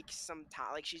that takes some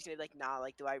time. Like she's gonna be like, nah,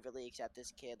 like, do I really accept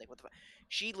this kid? Like, what the fuck?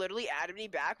 She literally added me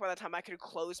back by the time I could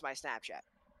close my Snapchat.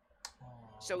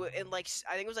 So in like,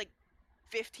 I think it was like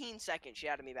 15 seconds, she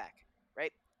added me back,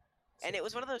 right? And it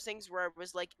was one of those things where I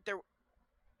was like,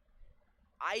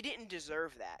 I didn't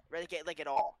deserve that, right? Like at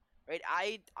all, right?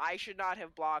 I should not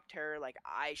have blocked her. Like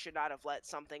I should not have let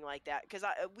something like that because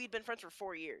we'd been friends for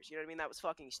 4 years. You know what I mean? That was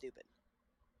fucking stupid.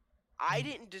 I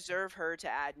didn't deserve her to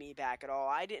add me back at all.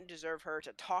 I didn't deserve her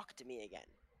to talk to me again,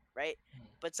 right?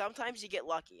 But sometimes you get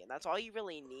lucky, and that's all you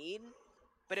really need.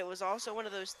 But it was also one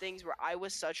of those things where I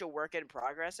was such a work in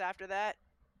progress after that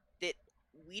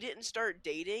we didn't start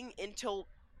dating until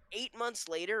 8 months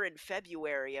later in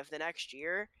February of the next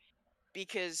year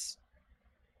because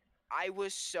I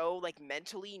was so like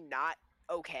mentally not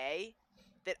okay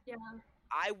that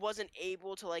I wasn't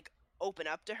able to like open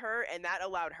up to her, and that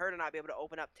allowed her to not be able to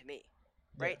open up to me.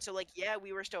 Right? Yeah. So like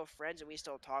we were still friends and we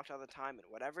still talked all the time and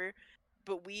whatever,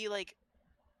 but we like,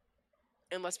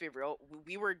 and let's be real,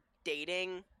 we were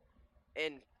dating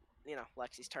in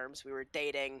Lexi's terms, we were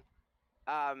dating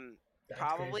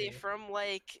probably crazy. From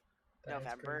like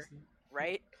November, crazy.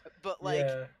 Right? But like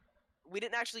we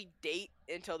didn't actually date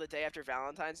until the day after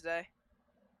Valentine's Day.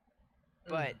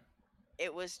 But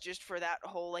it was just for that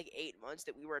whole like 8 months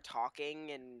that we were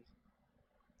talking and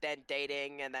then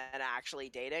dating and then actually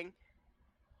dating.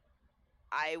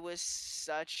 I was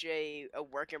such a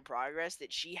work in progress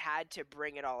that she had to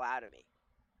bring it all out of me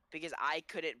because I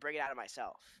couldn't bring it out of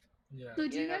myself. Yeah. So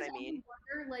do You you know guys what I mean?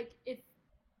 ever wonder, like, if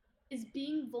is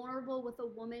being vulnerable with a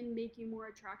woman make you more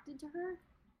attracted to her?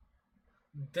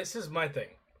 This is my thing.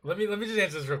 Let me just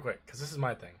answer this real quick because this is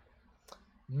my thing.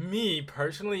 Me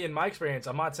personally, in my experience,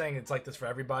 I'm not saying it's like this for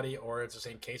everybody or it's the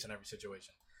same case in every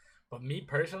situation. But me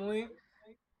personally,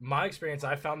 my experience,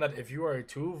 I found that if you are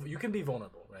too, you can be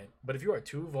vulnerable, right? But if you are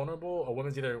too vulnerable, a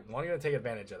woman's either one, gonna take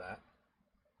advantage of that.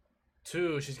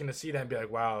 Two, she's gonna see that and be like,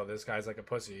 "Wow, this guy's like a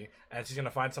pussy," and she's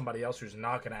gonna find somebody else who's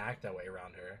not gonna act that way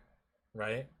around her,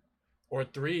 right? Or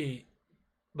three,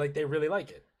 like they really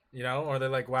like it, or they're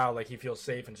like, "Wow, like he feels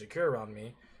safe and secure around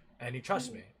me, and he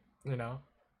trusts me,"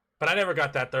 But I never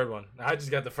got that third one. I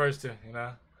just got the first two.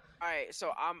 All right,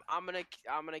 so I'm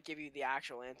gonna give you the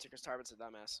actual answer because Tarbit's a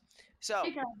dumbass. So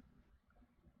Jacob,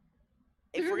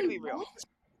 if we're gonna be clearly real,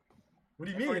 What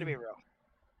do you if we're gonna be mean? real,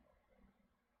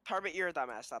 Tarbit, you're a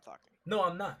dumbass. Stop talking. No,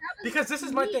 I'm not. That was Because this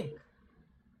is my me. thing.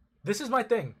 This is my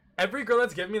thing. Every girl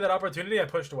that's given me that opportunity, I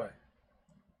pushed away.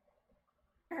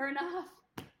 Fair enough.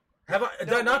 Have I?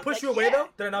 Did I not push you away though?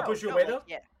 Did I not push you away though?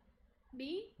 Yeah.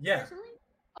 Me? Yeah. Personally?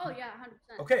 Oh yeah,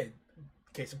 100%. Okay.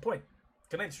 Case in point.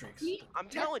 Good night streaks. Me? I'm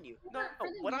telling you. No, For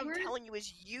the what I'm viewers- telling you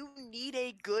is you need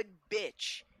a good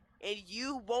bitch, and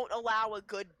you won't allow a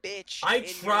good bitch. I in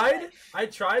your tried. life. I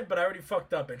tried, but I already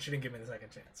fucked up, and she didn't give me the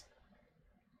second chance.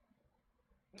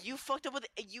 You fucked up with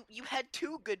you. You had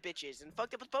two good bitches and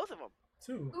fucked up with both of them.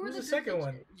 Two. Who were Who's the the good second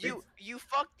bitches?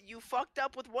 one? You fucked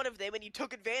up with one of them and you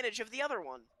took advantage of the other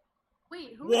one.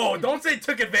 Wait, who? Whoa! was the- Don't say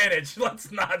took advantage. Let's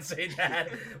not say that.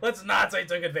 Let's not say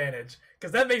took advantage,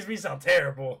 because that makes me sound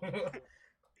terrible.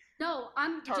 No,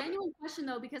 I'm Tarbit. genuine question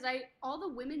though, because all the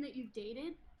women that you've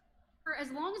dated, for as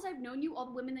long as I've known you, all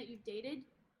the women that you've dated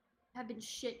have been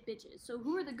shit bitches. So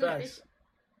who are the good Facts.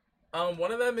 bitches?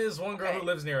 One of them is one girl who Okay.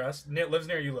 lives near us. Lives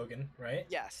near you, Logan, right?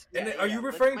 Yes. And Yeah, then, are yeah, you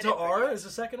let's referring find to it for R yes. as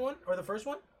the second one or the first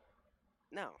one?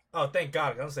 No. Oh, thank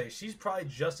God! I was gonna say she's probably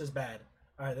just as bad.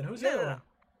 All right, then who's the No, other no, no. one?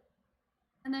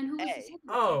 And then who was the Hey. second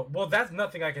one? Oh, well, that's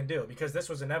nothing I can do because this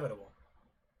was inevitable.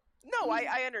 No,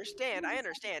 I understand,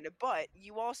 but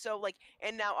you also like,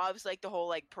 and now obviously like the whole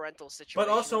like parental situation But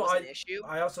also, was an issue.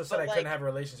 I also said but, I couldn't like- have a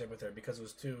relationship with her because it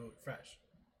was too fresh.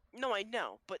 No, I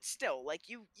know, but still, like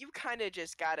you kind of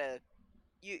just gotta,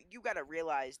 you gotta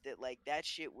realize that like that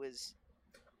shit was.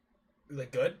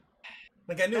 Like good?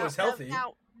 Like I knew it was healthy.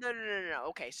 No.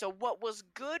 Okay, so what was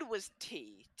good was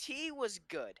tea. Tea was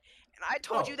good, and I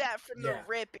told you Oh, that from the yeah.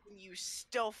 rip, and you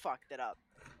still fucked it up.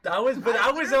 I was literally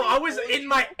I was told in you-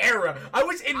 my era. I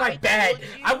was in my I bag. told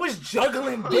you- I was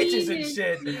juggling bitches and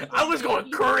shit. I was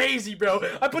going crazy, bro.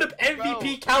 I put up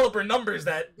MVP caliber numbers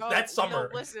that summer.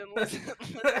 No, listen.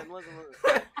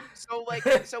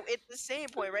 So it's the same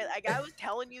point, right? Like I was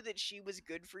telling you that she was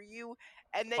good for you,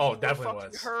 and then Oh, you were definitely fucking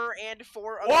was. her and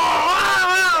four Whoa!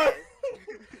 other.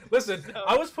 Listen, So-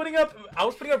 I was putting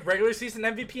up regular season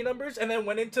MVP numbers, and then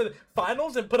went into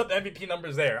finals and put up MVP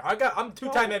numbers there. I'm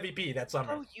 2-time MVP that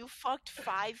summer. Bro, you fucked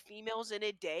 5 females in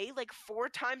a day, like 4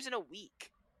 times in a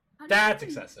week. How do you That's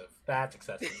even- excessive. That's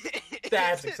excessive. Is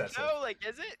That's it? excessive. No, like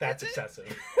is it? That's Is it?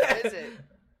 excessive. Is it?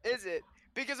 Is it?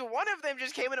 Because one of them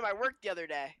just came into my work the other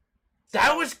day.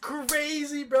 That was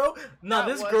crazy, bro. No, That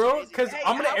this was girl, crazy. because Hey,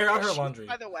 I'm gonna how air out was her she, laundry.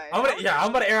 By the way, I'm How gonna was she, air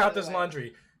by out the this way?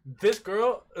 laundry. This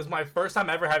girl is my first time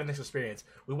ever having this experience.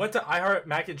 We went to iHeart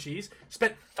Mac and Cheese,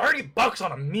 spent $30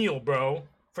 on a meal, bro,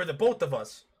 for the both of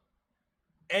us,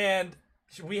 and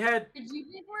we had. Did you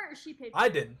pay for it or she paid for I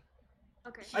it? did.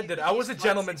 Okay. I did. I was a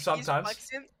gentleman He's sometimes.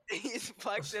 He's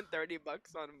flexing $30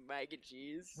 on mac and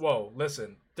cheese. Whoa,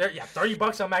 listen.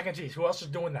 $30 on mac and cheese. Who else is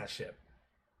doing that shit?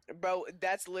 Bro,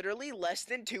 that's literally less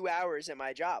than 2 hours at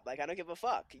my job. Like I don't give a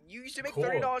fuck. You used to make Cool.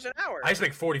 $30 an hour. I used to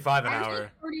make 45 an I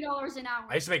hour. make $30 an hour.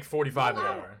 I used to make 45 an Wow.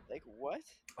 hour. Like what?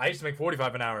 I used to make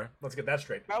 45 an hour. Let's get that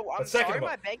straight. Bro, I'm But second sorry, of all-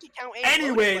 my bank account ain't loaded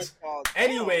Anyways, like balls. Damn.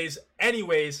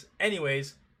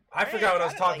 anyways. I I forgot what I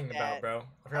was got it talking like about, that. bro.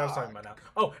 I forgot what I was talking Fuck. about now.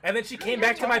 Oh, and then she came You're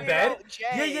back to my talking bed. about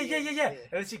Yeah. Jay.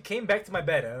 And then she came back to my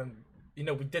bed, and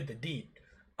we did the deed.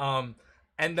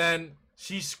 And then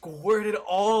she squirted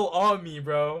all on me,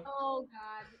 bro. Oh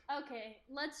god. Okay,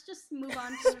 let's just move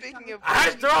on. To Speaking of-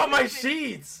 I threw out my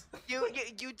sheets.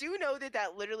 You do know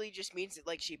that literally just means that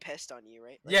like she pissed on you,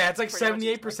 right? Like, Yeah, it's like pretty much is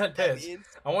 78% what that piss. means.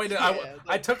 I wanted to. Yeah,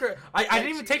 I like- took her. I didn't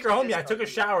even she take her was home yet. I pissed took a on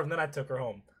you. shower and then I took her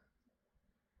home.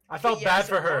 I But felt yeah, bad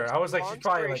so for her. I was like, long she's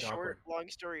probably story like short, awkward. long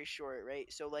story short,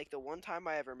 right? So like the one time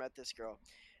I ever met this girl,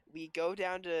 we go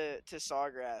down to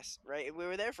Sawgrass, right? We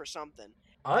were there for something,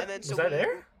 and then Was I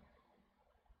there?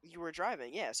 You were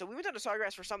driving, yeah. So we went down to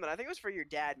Sawgrass for something. I think it was for your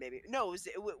dad, maybe. No,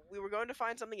 we were going to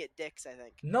find something at Dick's, I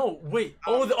think. No, wait.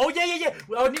 Oh, yeah.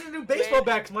 I need a new baseball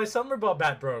bat 'cause my summer ball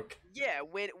bat broke. Yeah,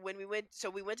 when we went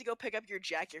to go pick up your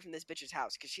jacket from this bitch's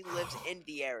house because she lives in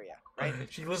the area, right?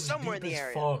 She lives somewhere deep in the as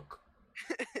area. Fuck.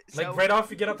 So, like right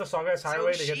off you get off the Sawgrass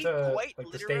Highway to get to quite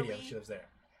like the stadium. She lives there.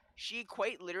 She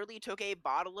quite literally took a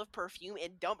bottle of perfume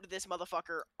and dumped this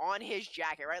motherfucker on his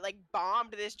jacket, right? Like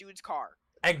bombed this dude's car.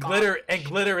 And glitter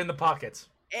in the pockets.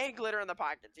 And glitter in the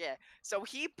pockets, yeah. So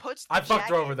he puts the I fucked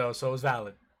her over though, so it was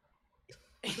valid.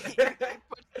 he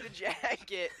puts the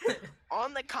jacket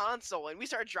on the console and we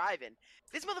start driving.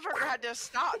 This motherfucker had to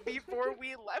stop before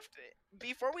we left it.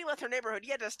 Before we left her neighborhood,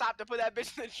 he had to stop to put that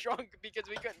bitch in the trunk because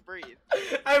we couldn't breathe.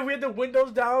 And we had the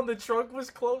windows down, the trunk was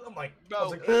closed. I'm like, Bro, I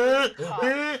was like,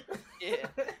 yeah,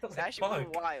 that shit was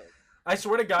wild. I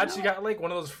swear to God, she got like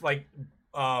one of those like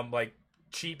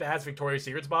cheap ass Victoria's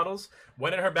Secrets bottles.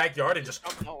 Went in her backyard and just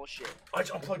the whole shit. I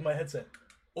just unplugged my headset.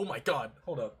 Oh my God,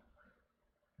 hold up.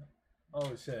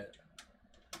 Oh shit.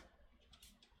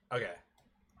 Okay.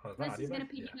 This is gonna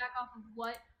piggyback off of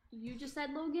what you just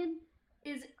said, Logan.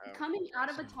 Is coming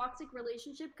out of a toxic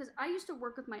relationship, because I used to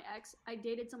work with my ex. I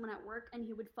dated someone at work and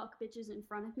he would fuck bitches in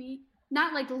front of me.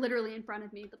 Not like literally in front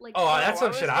of me, but like. Oh, that's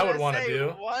some shit I would want to do.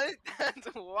 What? That's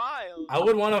wild. I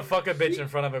would want to fuck a bitch in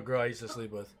front of a girl I used to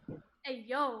sleep with. Hey,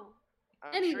 yo.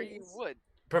 I'm sure you would.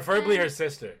 Preferably her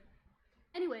sister.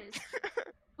 Anyways,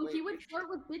 so he would flirt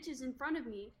with bitches in front of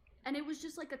me, and it was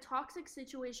just like a toxic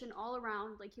situation all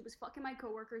around. Like he was fucking my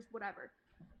coworkers, whatever.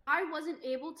 I wasn't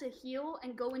able to heal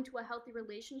and go into a healthy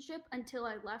relationship until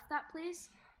I left that place.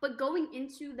 But going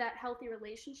into that healthy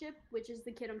relationship, which is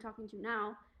the kid I'm talking to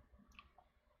now,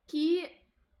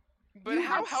 But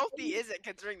how healthy is it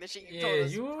considering the shit you told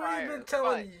us prior? Been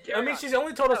telling. I mean, she's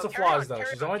only told us the flaws, though.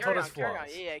 She's only told us flaws.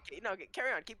 Yeah, no,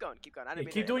 carry on. Keep going. I didn't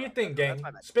mean keep doing your thing, gang.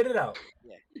 Spit it out.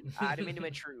 Yeah, I didn't mean to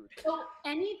intrude. So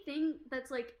anything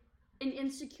that's like an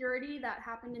insecurity that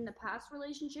happened in the past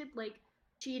relationship, like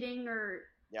cheating or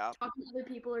talking to other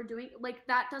people or doing like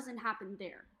that, doesn't happen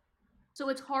there. So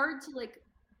it's hard to like.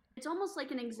 It's almost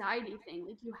like an anxiety thing.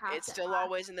 Like you have. It's still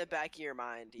always in the back of your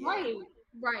mind. Yeah.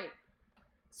 Right.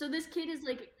 So this kid is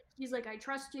like, he's like, I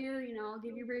trust you, you know, I'll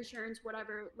give you reassurance,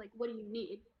 whatever. Like, what do you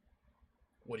need?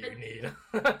 What do you need?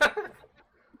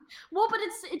 Well, but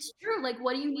it's true. Like,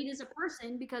 what do you need as a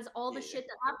person? Because all the shit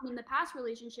that happened in the past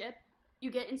relationship, you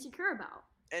get insecure about.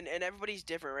 And everybody's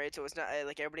different, right? So it's not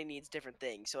like everybody needs different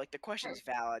things. So like the question's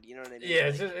valid. You know what I mean?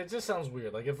 Yeah, like, it just sounds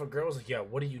weird. Like if a girl was like, "Yeah,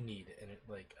 what do you need?" and it,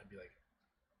 like I'd be like,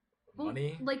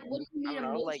 "Money." Like, what do you need? I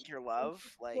don't know, like your love.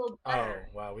 Like oh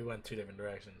wow, we went two different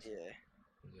directions.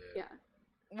 Yeah.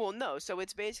 Well, no. So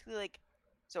it's basically like,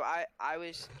 so I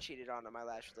was cheated on in my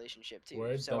last relationship too.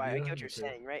 Word, so I get what you're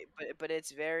saying, right? But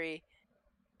it's very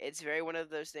one of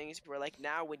those things where like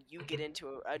now when you get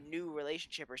into a new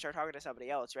relationship or start talking to somebody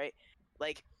else, right?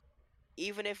 Like,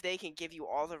 even if they can give you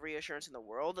all the reassurance in the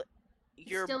world,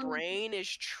 your brain is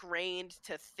trained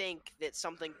to think that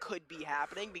something could be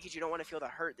happening because you don't want to feel the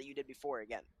hurt that you did before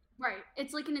again. Right.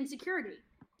 It's like an insecurity.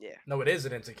 Yeah. No, it is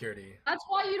an insecurity. That's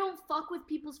why you don't fuck with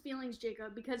people's feelings,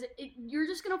 Jacob, because you're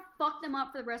just gonna fuck them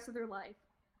up for the rest of their life.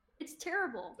 It's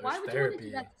terrible. Why would you want to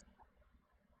do that?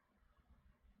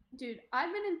 Dude,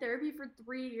 I've been in therapy for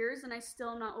 3 years and I still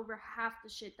am not over half the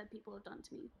shit that people have done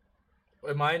to me.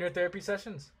 Am I in your therapy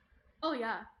sessions? Oh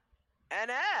yeah.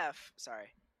 NF. Sorry.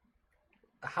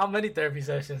 How many therapy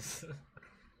sessions?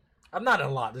 I'm not in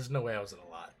a lot. There's no way I was in a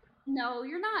lot. No,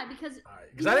 you're not, because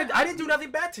I didn't do nothing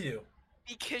bad to you.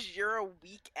 Because you're a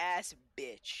weak ass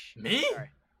bitch. Me? Sorry.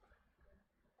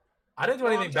 I didn't do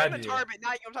anything bad to you. I'm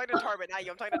talking to Tarbit.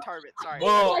 I'm talking to Tarbit. Sorry.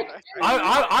 Well,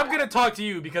 I'm gonna talk to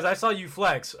you because I saw you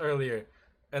flex earlier,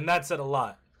 and that said a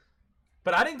lot.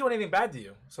 But I didn't do anything bad to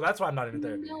you, so that's why I'm not in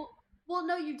therapy.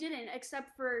 No, you didn't,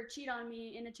 except for cheat on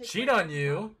me in a Chick-fil-A. Cheat on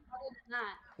you? Other than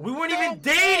that. We weren't even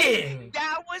dating.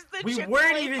 That was the We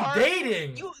weren't even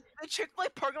dating. The Chick-fil-A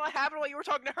parking lot happened while you were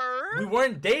talking to her. We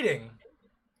weren't dating.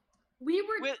 We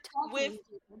were talking.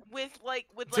 With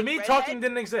to me, talking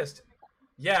didn't exist.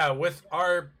 Yeah, with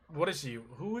our what is she?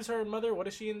 Who is her mother? What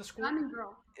is she in the school? Diamond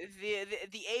Girl.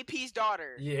 The AP's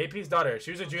daughter. Yeah, AP's daughter.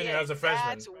 She was a junior. I was a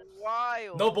freshman. That's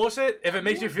wild. No bullshit. If it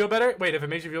makes you feel better, if it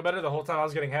makes you feel better, the whole time I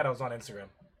was getting head, I was on Instagram.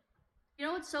 You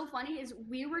know what's so funny is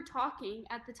we were talking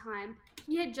at the time.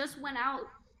 He had just went out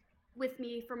with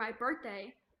me for my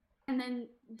birthday, and then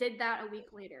did that a week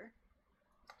later.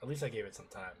 At least I gave it some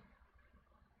time.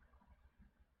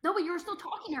 No, but you were still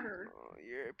talking to her. Oh,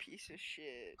 you're a piece of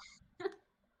shit.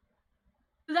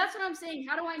 That's what I'm saying.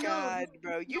 How do I know? God,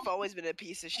 bro, you've always been a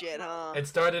piece of shit, huh? It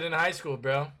started in high school,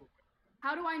 bro.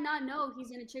 How do I not know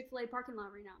he's in a Chick-fil-A parking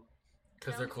lot right now?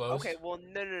 Because they're closed. Okay, well,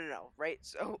 no, right?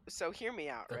 So hear me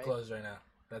out, They're right? closed right now.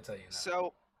 That's how you know.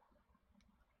 So,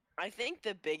 I think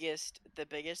the biggest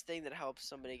thing that helps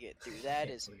somebody get through that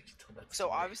is, so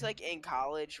obviously, like in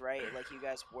college, right? Like you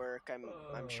guys work.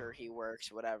 I'm sure he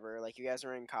works, whatever. Like you guys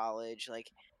are in college.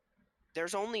 Like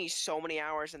there's only so many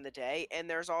hours in the day, and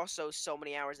there's also so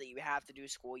many hours that you have to do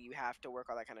school, you have to work,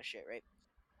 all that kind of shit, right?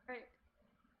 Right.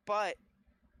 But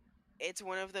it's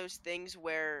one of those things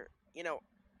where,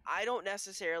 I don't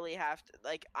necessarily have to,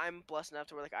 like, I'm blessed enough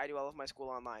to where, like, I do all of my school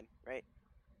online, right?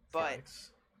 But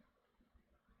Facts.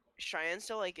 Cheyenne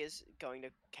still, like, is going to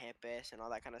campus and all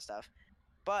that kind of stuff.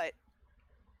 But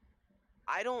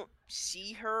I don't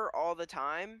see her all the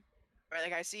time, right?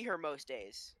 Like, I see her most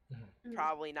days,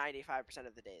 probably 95%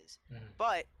 of the days.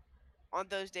 But on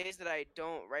those days that I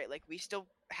don't, right, like, we still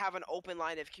have an open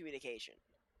line of communication.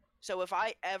 So if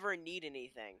I ever need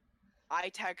anything, I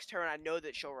text her and I know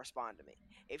that she'll respond to me.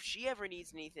 If she ever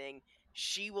needs anything,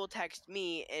 she will text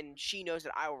me and she knows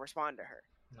that I will respond to her.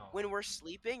 No. When we're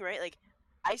sleeping, right? Like,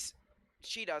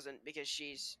 she doesn't, because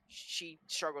she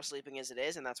struggles sleeping as it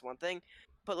is, and that's one thing.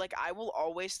 But, like, I will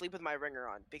always sleep with my ringer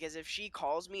on, because if she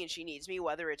calls me and she needs me,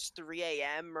 whether it's 3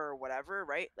 a.m. or whatever,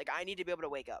 right? Like, I need to be able to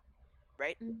wake up,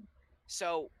 right?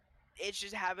 So it's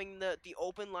just having the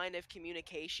open line of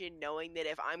communication, knowing that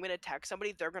if I'm going to text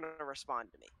somebody, they're going to respond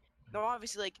to me. Now,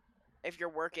 obviously, like, if you're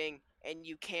working and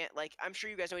you can't, like, I'm sure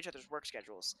you guys know each other's work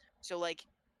schedules. So, like,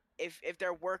 if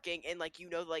they're working and, like,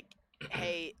 like,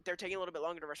 hey, they're taking a little bit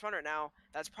longer to respond right now,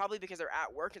 that's probably because they're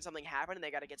at work and something happened and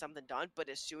they got to get something done. But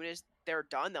as soon as they're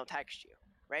done, they'll text you,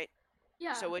 right?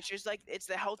 Yeah. So it's just, like, it's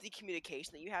the healthy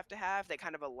communication that you have to have that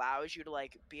kind of allows you to,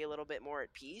 like, be a little bit more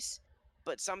at peace.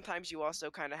 But sometimes you also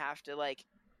kind of have to, like,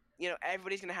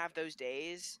 everybody's going to have those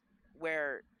days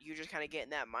where you just kind of get in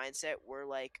that mindset where,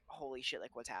 like, holy shit,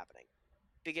 like, what's happening?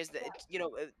 Because,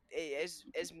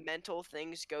 as mental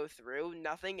things go through,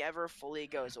 nothing ever fully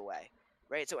goes away,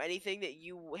 right? So anything that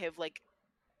you have, like,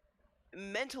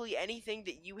 mentally, anything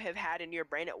that you have had in your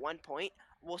brain at one point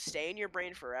will stay in your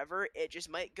brain forever. It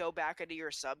just might go back into your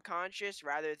subconscious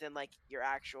rather than, like, your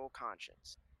actual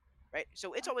conscience, right?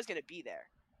 So it's always going to be there.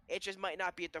 It just might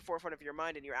not be at the forefront of your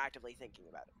mind and you're actively thinking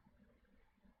about it.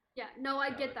 Yeah, no, I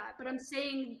get that. But I'm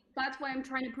saying that's why I'm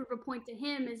trying to prove a point to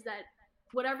him, is that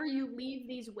whatever you leave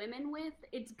these women with,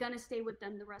 it's going to stay with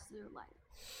them the rest of their life.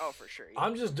 Oh, for sure. Yeah.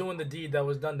 I'm just doing the deed that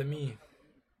was done to me.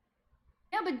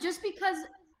 Yeah, but just because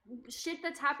shit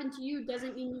that's happened to you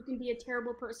doesn't mean you can be a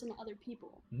terrible person to other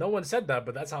people. No one said that,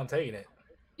 but that's how I'm taking it.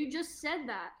 You just said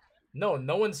that. No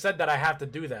one said that I have to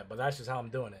do that, but that's just how I'm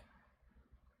doing it.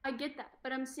 I get that,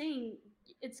 but I'm saying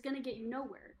it's going to get you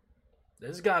nowhere.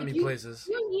 This got me places.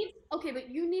 But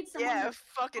you need someone. Yeah,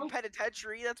 fucking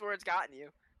penitentiary. That's where it's gotten you.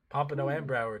 Pompano and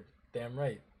Broward. Damn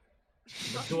right.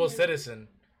 I'm a dual citizen.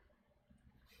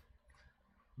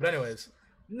 But anyways,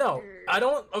 no, I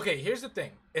don't. Okay, here's the thing: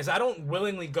 is I don't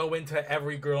willingly go into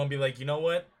every girl and be like, you know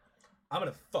what, I'm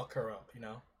gonna fuck her up.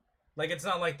 Like, it's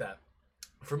not like that.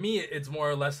 For me, it's more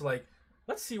or less like,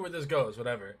 let's see where this goes,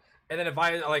 whatever. And then if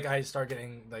I start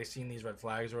getting, like, seeing these red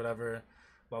flags or whatever,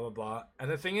 blah, blah, blah.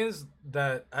 And the thing is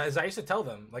that, as I used to tell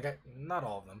them, like, not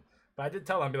all of them, but I did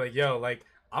tell them, be like, yo, like,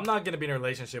 I'm not going to be in a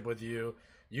relationship with you.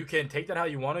 You can take that how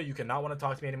you want to. You cannot want to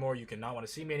talk to me anymore. You cannot want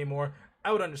to see me anymore.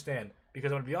 I would understand,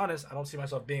 because I'm going to be honest, I don't see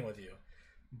myself being with you.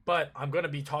 But I'm going to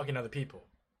be talking to other people.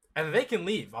 And they can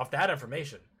leave off that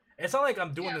information. It's not like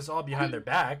I'm doing this all behind their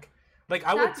back. Like,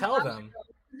 I would tell them.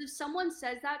 If someone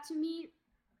says that to me,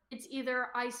 it's either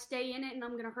I stay in it and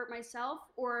I'm going to hurt myself,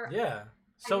 or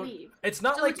so I leave. It's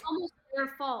not so like it's almost their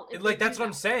fault. Like, that's what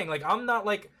I'm saying. Like, I'm not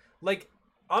like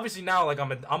obviously now, like,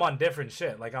 I'm on different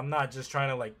shit. Like, I'm not just trying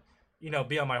to, like,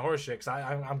 be on my horse shit. Cause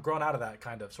I'm grown out of that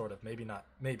kind of, sort of, maybe not,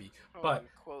 maybe. But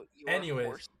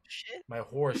anyways, my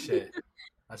horse shit.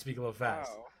 I speak a little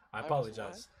fast. I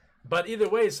apologize. But either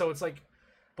way, so it's like,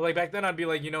 but like back then I'd be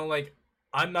like, like,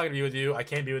 I'm not gonna be with you. I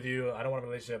can't be with you. I don't want a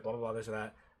relationship. Blah blah blah. This or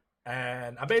that.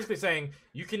 And I'm basically saying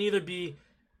you can either be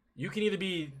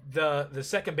the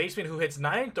second baseman who hits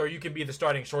ninth, or you can be the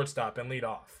starting shortstop and lead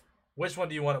off. Which one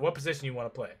do you want? What position you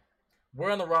want to play? Where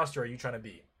on the roster are you trying to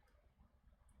be?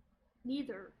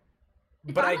 Neither.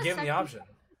 But I give them the option.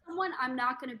 Someone, I'm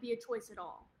not going to be a choice at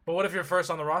all. But what if you're first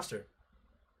on the roster?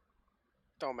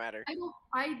 Don't matter.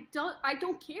 I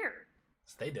don't care.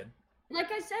 They did.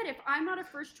 Like I said, if I'm not a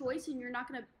first choice and you're not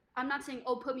going to, I'm not saying,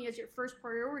 oh, put me as your first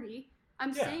priority.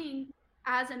 I'm saying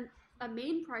as a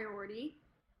main priority.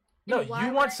 No,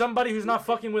 you want somebody who's not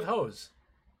fucking with hoes.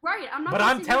 Right, I'm not. But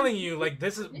gonna I'm sit here telling and- you, like,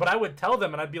 this is. But I would tell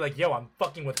them, and I'd be like, "Yo, I'm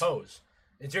fucking with hoes.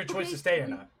 It's your choice Okay, to stay or then-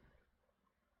 not."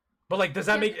 But like, does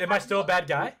that Yeah, make? Am I still a bad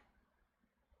guy?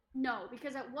 No,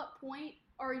 because at what point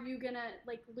are you gonna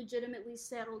like legitimately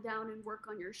settle down and work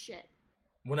on your shit?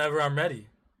 Whenever I'm ready.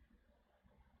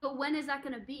 But when is that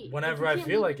gonna be? Whenever you I can't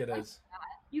feel live like it your life is. like that.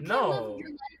 You can't No. live your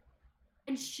life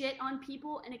and shit on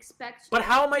people and expect. But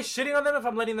how am I shitting on them if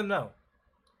I'm letting them know?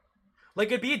 Like,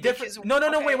 it'd be different. Because- No,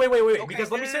 okay, wait. okay,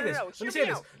 Because let me no, say no, this. no, Let me hear say me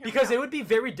this. out, hear me Because out. it would be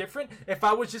very different if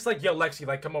I was just like, "Yo, Lexi,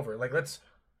 like, come over. Like,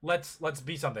 let's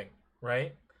be something,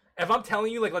 right?" If I'm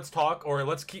telling you, like, let's talk, or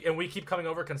we keep coming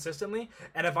over consistently,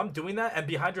 and if I'm doing that, and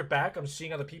behind your back, I'm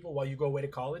seeing other people while you go away to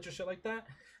college or shit like that,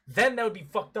 then that would be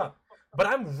fucked up. But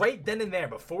I'm right then and there,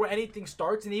 before anything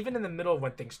starts, and even in the middle of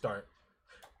when things start.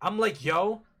 I'm like,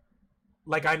 yo,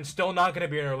 like, I'm still not going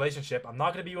to be in a relationship. I'm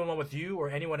not going to be in one with you or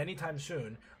anyone anytime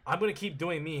soon. I'm going to keep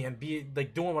doing me and be,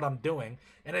 like, doing what I'm doing.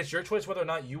 And it's your choice whether or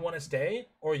not you want to stay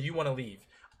or you want to leave.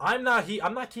 I'm not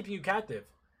keeping you captive.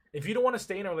 If you don't want to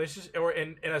stay in a relationship or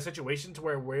in a situation to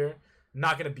where we're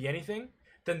not going to be anything,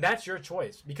 then that's your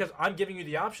choice. Because I'm giving you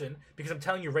the option, because I'm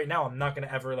telling you right now I'm not going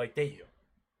to ever, like, date you.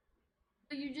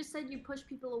 But you just said you push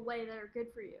people away that are good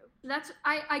for you. That's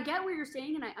I get what you're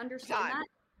saying and I understand Time. that.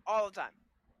 All the time.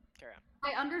 Carry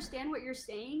on. I understand what you're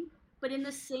saying, but in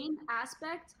the same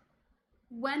aspect,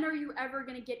 when are you ever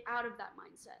gonna get out of that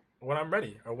mindset? When I'm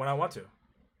ready or when I want to.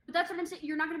 But that's what I'm saying.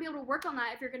 You're not gonna be able to work on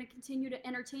that if you're gonna continue to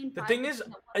entertain. The five thing bitches is, at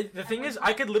once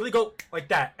I every could time. literally go like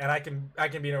that, and I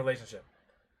can be in a relationship.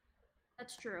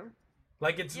 That's true.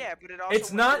 Like, it's Yeah, but it also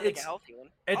it's wouldn't not- be, like, it's- a healthy one.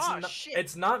 it's Oh, not, shit.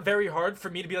 it's not very hard for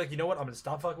me to be like, you know what, I'm gonna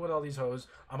stop fucking with all these hoes.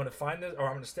 I'm gonna find this, or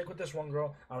I'm gonna stick with this one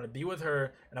girl. I'm gonna be with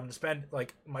her, and I'm gonna spend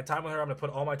like my time with her. I'm gonna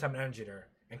put all my time and energy to her,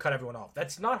 and cut everyone off.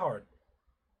 That's not hard.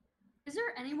 Is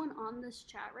there anyone on this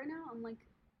chat right now? I'm like,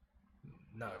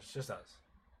 No, it's just us.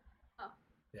 Oh.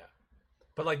 Yeah,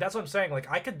 but like that's what I'm saying. Like,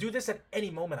 I could do this at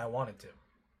any moment I wanted to.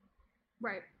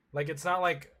 right. Like, it's not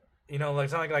like, you know, like,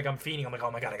 it's not like I'm fiending. I'm like, oh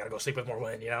my god, I gotta go sleep with more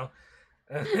women. You know.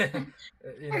 You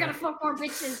I gotta know? fuck more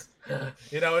bitches.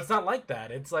 You know, it's not like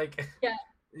that. It's like, Yeah.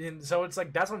 And so it's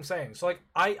like, that's what I'm saying. So like,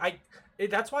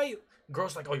 that's why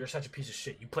girls are like, oh, you're such a piece of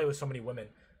shit. You play with so many women,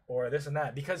 or this and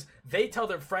that, because they tell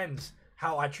their friends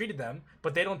how I treated them,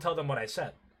 but they don't tell them what I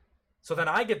said. So then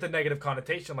I get the negative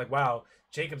connotation, like, wow,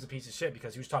 Jacob's a piece of shit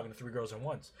because he was talking to 3 girls at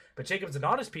once. But Jacob's an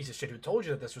honest piece of shit who told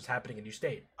you that this was happening and you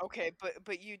stayed. Okay,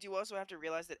 but you do also have to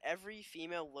realize that every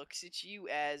female looks at you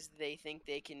as they think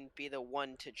they can be the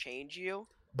one to change you.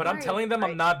 But I'm Right, telling them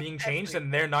I'm right. not being changed,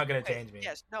 and they're not gonna Okay, change me.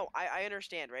 Yes, no, I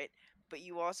understand, right? But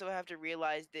you also have to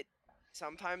realize that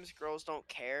sometimes girls don't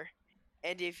care,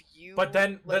 and if you But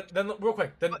then, like, then real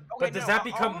quick, then, But- but okay, does no, that all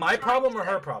become I'm my trying problem to or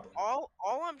say- her problem? all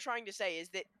I'm trying to say is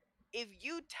that if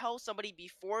you tell somebody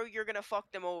before you're gonna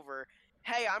fuck them over,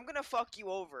 hey, I'm gonna fuck you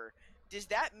over, does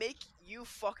that make you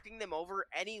fucking them over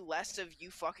any less of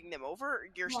you fucking them over?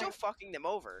 You're still Right. fucking them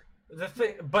over. The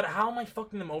thing, but how am I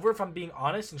fucking them over if I'm being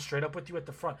honest and straight up with you at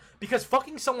the front? Because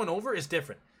fucking someone over is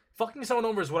different. Fucking someone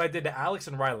over is what I did to Alex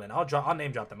and Rylan. I'll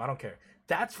name drop them. I don't care.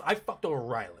 I fucked over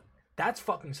Rylan. That's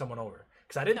fucking someone over.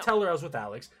 Because I didn't No. tell her I was with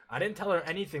Alex. I didn't tell her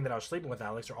anything that I was sleeping with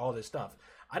Alex or all this stuff.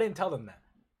 I didn't tell them that.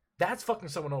 That's fucking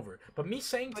someone over. But me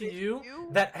saying But to if you you-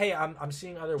 that, hey, I'm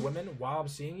seeing other women while I'm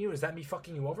seeing you, is that me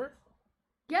fucking you over?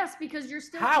 Yes, because you're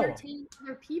still How? entertaining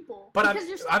other people. But because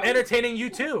you're still I'm entertaining you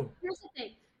too. Here's the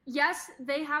thing. Yes,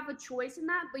 they have a choice in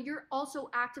that, but you're also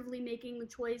actively making the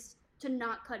choice to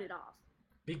not cut it off.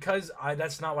 Because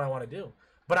that's not what I want to do.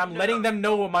 But I'm No, letting no. them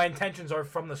know what my intentions are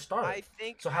from the start. I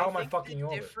think. So how am I think fucking you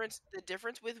over? The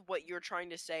difference with what you're trying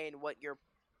to say and what you're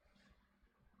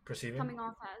Perceiving? Coming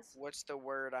off as. what's the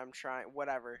word I'm trying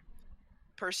whatever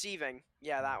perceiving,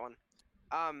 yeah, that one,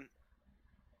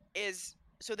 is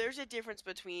so there's a difference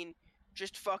between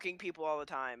just fucking people all the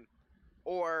time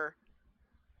or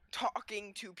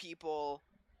talking to people,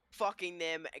 fucking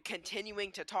them,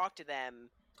 continuing to talk to them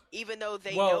even though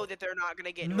they Well, know that they're not going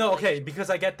to get into a No, okay, relationship. because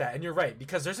I get that, and you're right.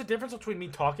 Because there's a difference between me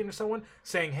talking to someone,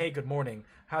 saying, "Hey, good morning.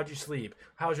 How'd you sleep?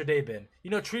 How's your day been?"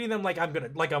 You know, treating them like like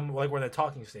we're in the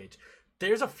talking stage.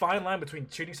 There's a fine line between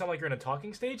treating someone like you're in a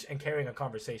talking stage and carrying a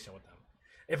conversation with them.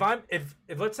 If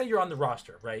let's say you're on the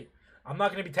roster, right? I'm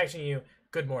not gonna be texting you,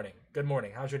 "Good morning.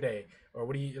 How's your day?" Or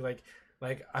what do you like?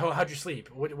 How'd you sleep?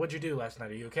 What'd you do last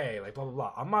night? Are you okay? Like blah blah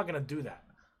blah. I'm not gonna do that.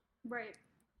 Right.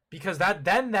 Because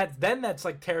that's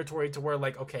like territory to where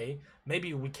like, okay,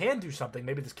 maybe we can do something,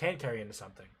 maybe this can carry into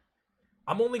something.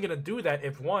 I'm only gonna do that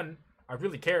if 1, I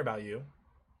really care about you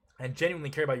and genuinely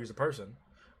care about you as a person,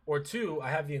 or 2,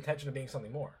 I have the intention of being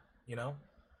something more, you know?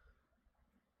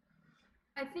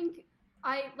 I think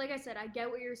like I said, I get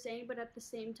what you're saying, but at the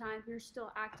same time, you're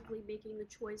still actively making the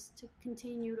choice to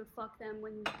continue to fuck them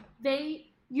when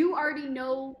you already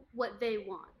know what they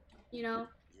want, you know?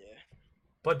 Yeah.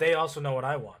 But they also know what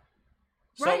I want.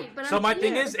 So, Right, but so I'm my saying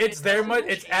thing is, it doesn't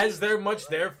it's as change, much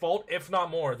though, their right? fault, if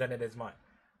not more, than it is mine.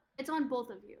 it's on both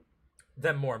of you.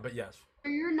 Them more, but yes.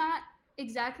 Or you're not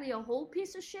exactly a whole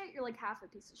piece of shit, you're like half a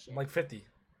piece of shit. I'm like 50%.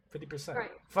 Right.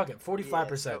 Fuck it, 45%.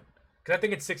 Yeah, so- Because I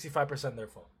think it's 65% their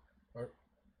fault. Or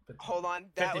Hold on,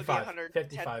 that would be 55,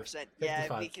 110%. Yeah,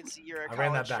 55. we can see you're a I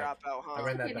ran that college back. dropout, huh? I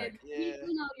ran that Okay, back. babe. Yeah.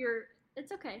 You know,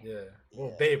 it's okay. Yeah. Well,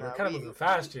 Yeah, babe, we're no, kind of moving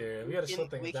fast here. We gotta slow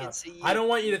things we down. can see I don't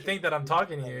want you we to can think that I'm see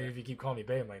talking to you you better. if you keep calling me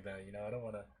babe like that. You know, I don't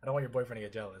want your boyfriend to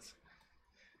get jealous.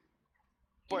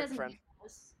 He doesn't Boyfriend. get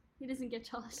jealous. He doesn't get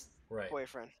jealous. Right.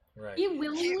 Boyfriend. Right. He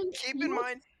willingly. Keep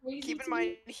in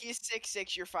mind, he's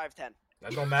 6'6", you're 5'10".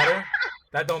 That don't matter.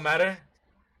 That don't matter.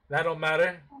 That don't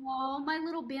matter. Oh, my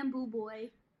little bamboo boy.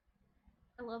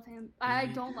 I love him. I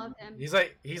don't love him. He's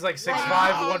like 6'5",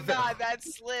 Oh 150. god, that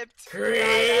slipped.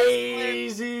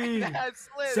 Crazy. That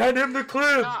slipped. Send him the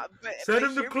clip. Nah, Send but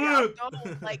him the hear me out,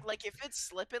 clip. though. Like if it's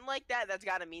slipping like that, that's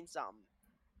gotta mean something.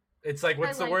 It's like,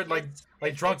 what's the like word? Like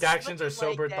If drunk it's actions or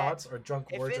slipping sober like that- thoughts, or drunk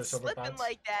If words or it's sober slipping thoughts.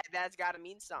 like that, that's gotta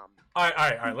mean something. All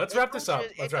right. Let's It wrap don't this up.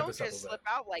 just- Let's it wrap don't this up a just little slip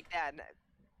bit. out like that.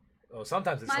 Oh,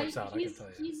 sometimes it slips out. I can tell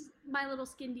you. He's my little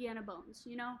skin Deanna Bones,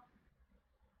 you know?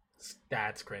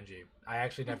 That's cringy. I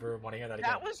actually never want to hear that again.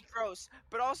 That was gross.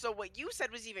 But also, what you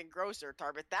said was even grosser,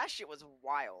 Tarbit. That shit was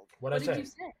wild. What I What say? did you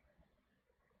say?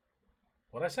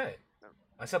 What I say? No.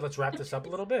 I said let's wrap this up a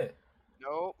little bit.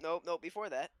 Nope. Before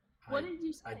that, What did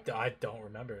you say? I don't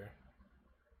remember.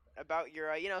 about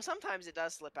your, sometimes it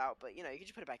does slip out, but you can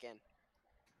just put it back in.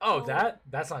 Oh, Oh.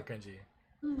 that's not cringy.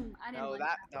 I didn't No, like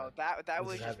that This was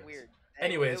just just happens. weird.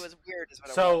 Anyways, it was weird. Is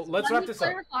what So it was. let's Let wrap me this up.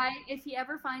 clarify, if he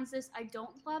ever finds this, I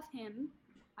don't love him.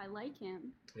 I like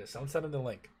him. Yeah, someone send him the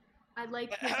link. I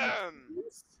like his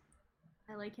opinions.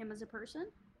 I like him as a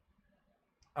person.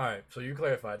 All right, so you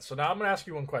clarified. So now I'm gonna ask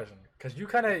you one question because you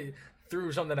kind of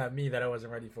threw something at me that I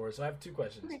wasn't ready for. So I have two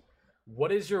questions. Okay.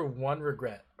 What is your one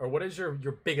regret, or what is your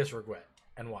biggest regret,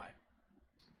 and why?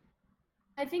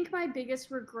 I think my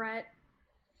biggest regret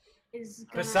is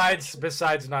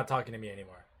Besides not talking to me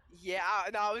anymore. Yeah,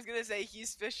 no, I was gonna say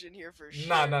he's fishing here for sure.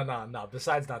 No.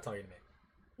 Besides not talking to me.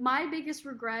 my biggest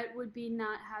regret would be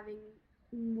not having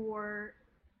more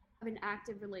of an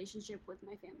active relationship with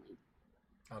my family.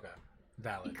 Okay,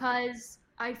 valid. Because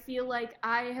I feel like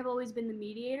I have always been the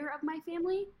mediator of my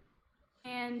family,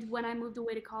 and when I moved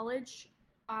away to college,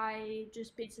 I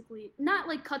just basically not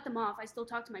like cut them off. I still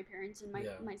talk to my parents and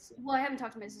Yeah. well, I haven't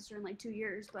talked to my sister in like 2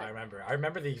 years, but I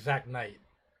remember the exact night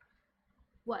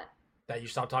what? that you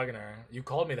stopped talking to her. You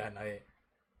called me that night.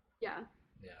 Yeah.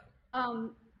 Yeah.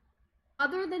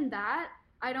 Other than that,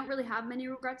 I don't really have many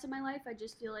regrets in my life. I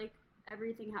just feel like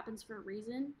everything happens for a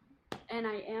reason, and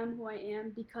I am who I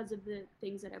am because of the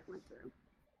things that I've went through.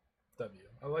 W.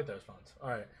 I like that response. All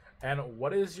right. And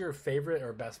what is your favorite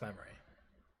or best memory?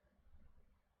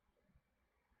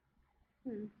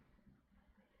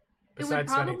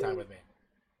 Besides spending time with me.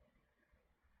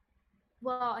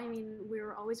 Well, I mean, we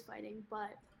were always fighting, but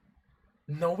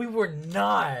No, we were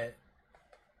not.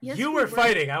 yes, You we were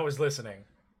fighting. I was listening.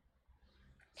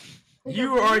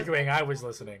 You were arguing. I was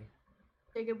listening.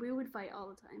 Jacob, we would fight all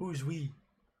the time. Who's we?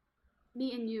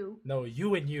 Me and you. No,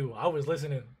 you and you. I was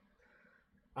listening.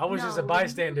 I was just a No,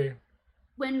 bystander.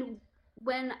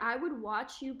 When I would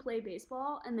watch you play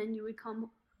baseball and then you would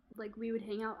come, like we would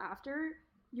hang out after,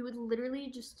 you would literally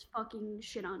just fucking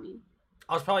shit on me.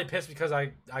 I was probably pissed because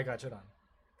I got shit on.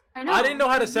 I know. I didn't know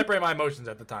how to separate my emotions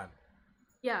at the time.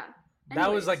 Yeah. That was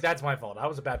Anyways, like, that's my fault. I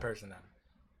was a bad person then.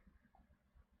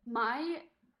 my.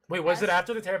 Wait, was it Yes.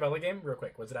 after the Terravella game? Real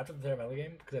quick, was it after the Terravella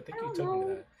game? Because I think I you don't took me to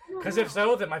know. that. I don't Because know. if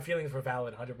so, then my feelings were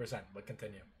valid 100%. But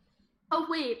continue. Oh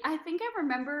wait, I think I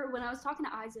remember when I was talking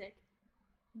to Isaac.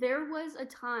 There was a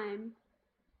time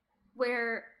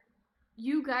where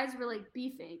you guys were like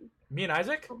beefing Me and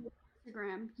Isaac? over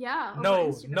Instagram. Yeah. over No,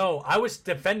 Instagram. no. I was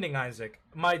defending Isaac.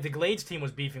 The Glades team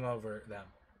was beefing over them.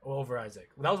 Over Isaac.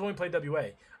 That was when we played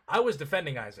WA. I was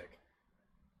defending Isaac.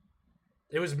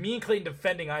 It was me and Clayton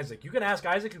defending Isaac. You can ask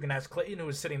Isaac. You can ask Clayton, who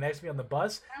was sitting next to me on the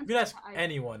bus. You can ask Isaac.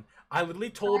 anyone. I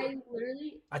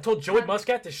literally I told Joey have-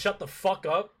 Muscat to shut the fuck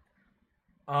up.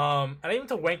 And I even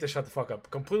told Wank to shut the fuck up,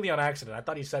 completely on accident. I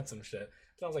thought he said some shit.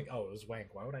 So I was like, oh, it was Wank.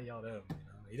 Why would I yell at him? You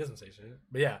know, he doesn't say shit.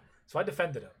 But yeah, so I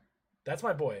defended him. That's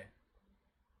my boy.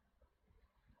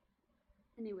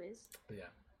 Anyways, But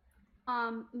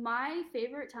yeah. my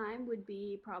favorite time would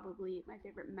be probably my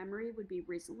favorite memory would be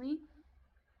recently.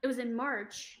 It was in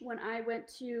March when I went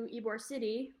to Ybor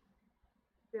City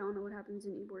We all know what happens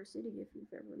in Ybor City if you've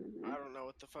ever been I there. don't know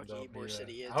what the fuck Nope, Ybor neither.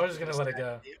 City is. I was just gonna let it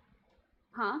go.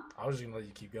 Huh? I was just gonna let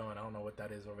you keep going. I don't know what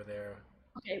that is over there.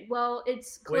 Okay, well,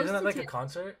 it's close Wait, isn't that to like a Tampa.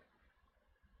 concert?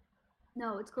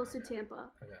 No, it's close to Tampa.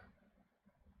 Okay.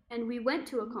 And we went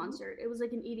to a concert. It was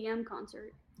like an EDM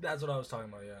concert. That's what I was talking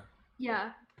about, yeah.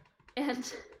 Yeah.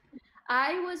 And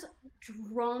I was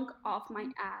drunk off my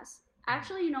ass.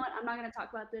 Actually, you know what? I'm not going to talk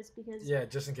about this because, Yeah,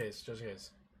 just in case.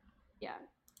 yeah,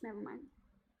 never mind.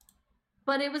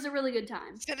 But it was a really good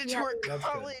time. Send it to Yeah. our That's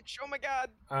college. Oh my god.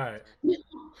 Alright.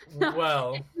 No,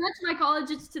 Well. it's not to my college,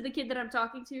 it's to the kid that I'm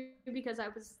talking to because I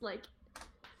was like,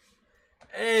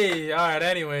 Hey, alright,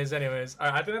 anyways. Alright,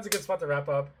 I think that's a good spot to wrap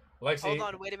up. Lexi, Hold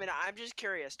on, wait a minute. I'm just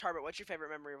curious. Tarbert, what's your favorite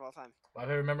memory of all time? my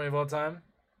favorite memory of all time?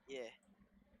 Yeah.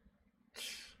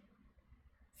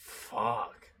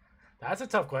 Fuck. That's a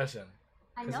tough question.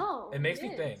 I 'Cause know. It makes me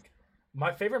is. think.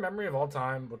 My favorite memory of all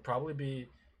time would probably be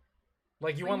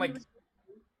like you When want he like was-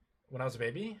 when I was a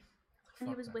baby? when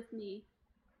he Fuck, was man. with me.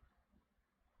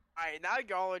 Alright, now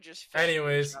y'all are just fishing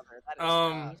Anyways, each other.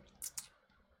 That is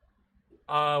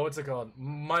what's it called?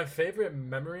 My favorite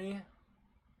memory.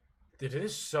 Dude, it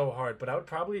is so hard, but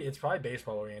it's probably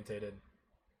baseball orientated.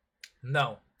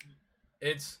 No,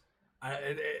 it's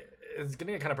it's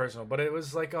gonna get kind of personal, but it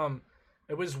was like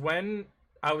it was when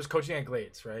I was coaching at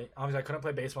Glades, right? Obviously, I couldn't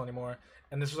play baseball anymore,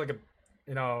 and this was like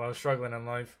I was struggling in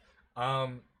life,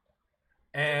 and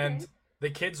Okay. the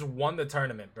kids won the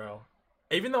tournament, bro.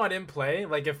 Even though I didn't play,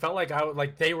 like it felt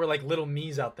like they were like little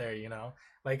me's out there,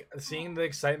 like seeing the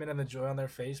excitement and the joy on their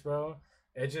face, bro.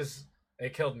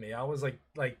 It killed me. I was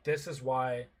like this is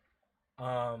why,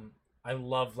 I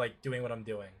love like doing what I'm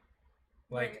doing.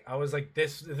 Like Right. I was like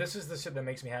this is the shit that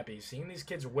makes me happy. Seeing these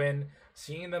kids win,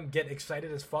 seeing them get excited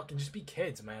as fuck and just be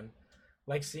kids, man.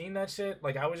 Like seeing that shit,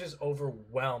 like I was just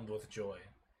overwhelmed with joy.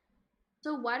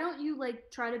 So why don't you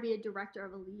like try to be a director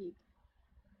of a league?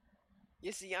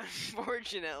 You see,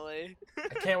 unfortunately. I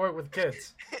can't work with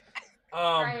kids.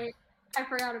 Right. I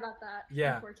forgot about that.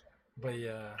 yeah. unfortunately. But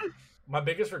yeah, my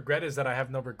biggest regret is that I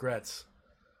have no regrets.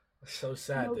 So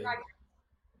sad, No dude. bragging.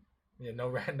 Yeah, no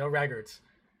raggarts.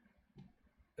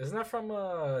 Isn't that from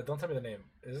Don't tell me the name.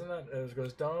 Isn't that it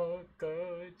goes don't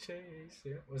go chase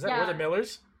it. Was that were the Yeah.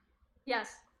 Millers?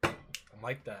 Yes. I'm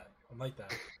like that.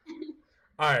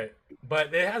 All right,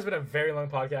 but it has been a very long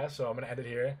podcast, so I'm gonna end it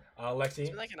here. It's Lexi,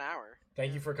 been like an hour.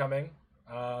 thank you for coming.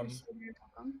 You're so very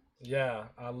welcome. Yeah,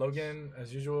 Logan,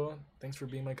 as usual, thanks for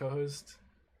being my co-host.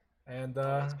 And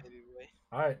Always, baby boy.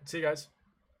 all right, see you guys.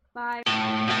 Bye.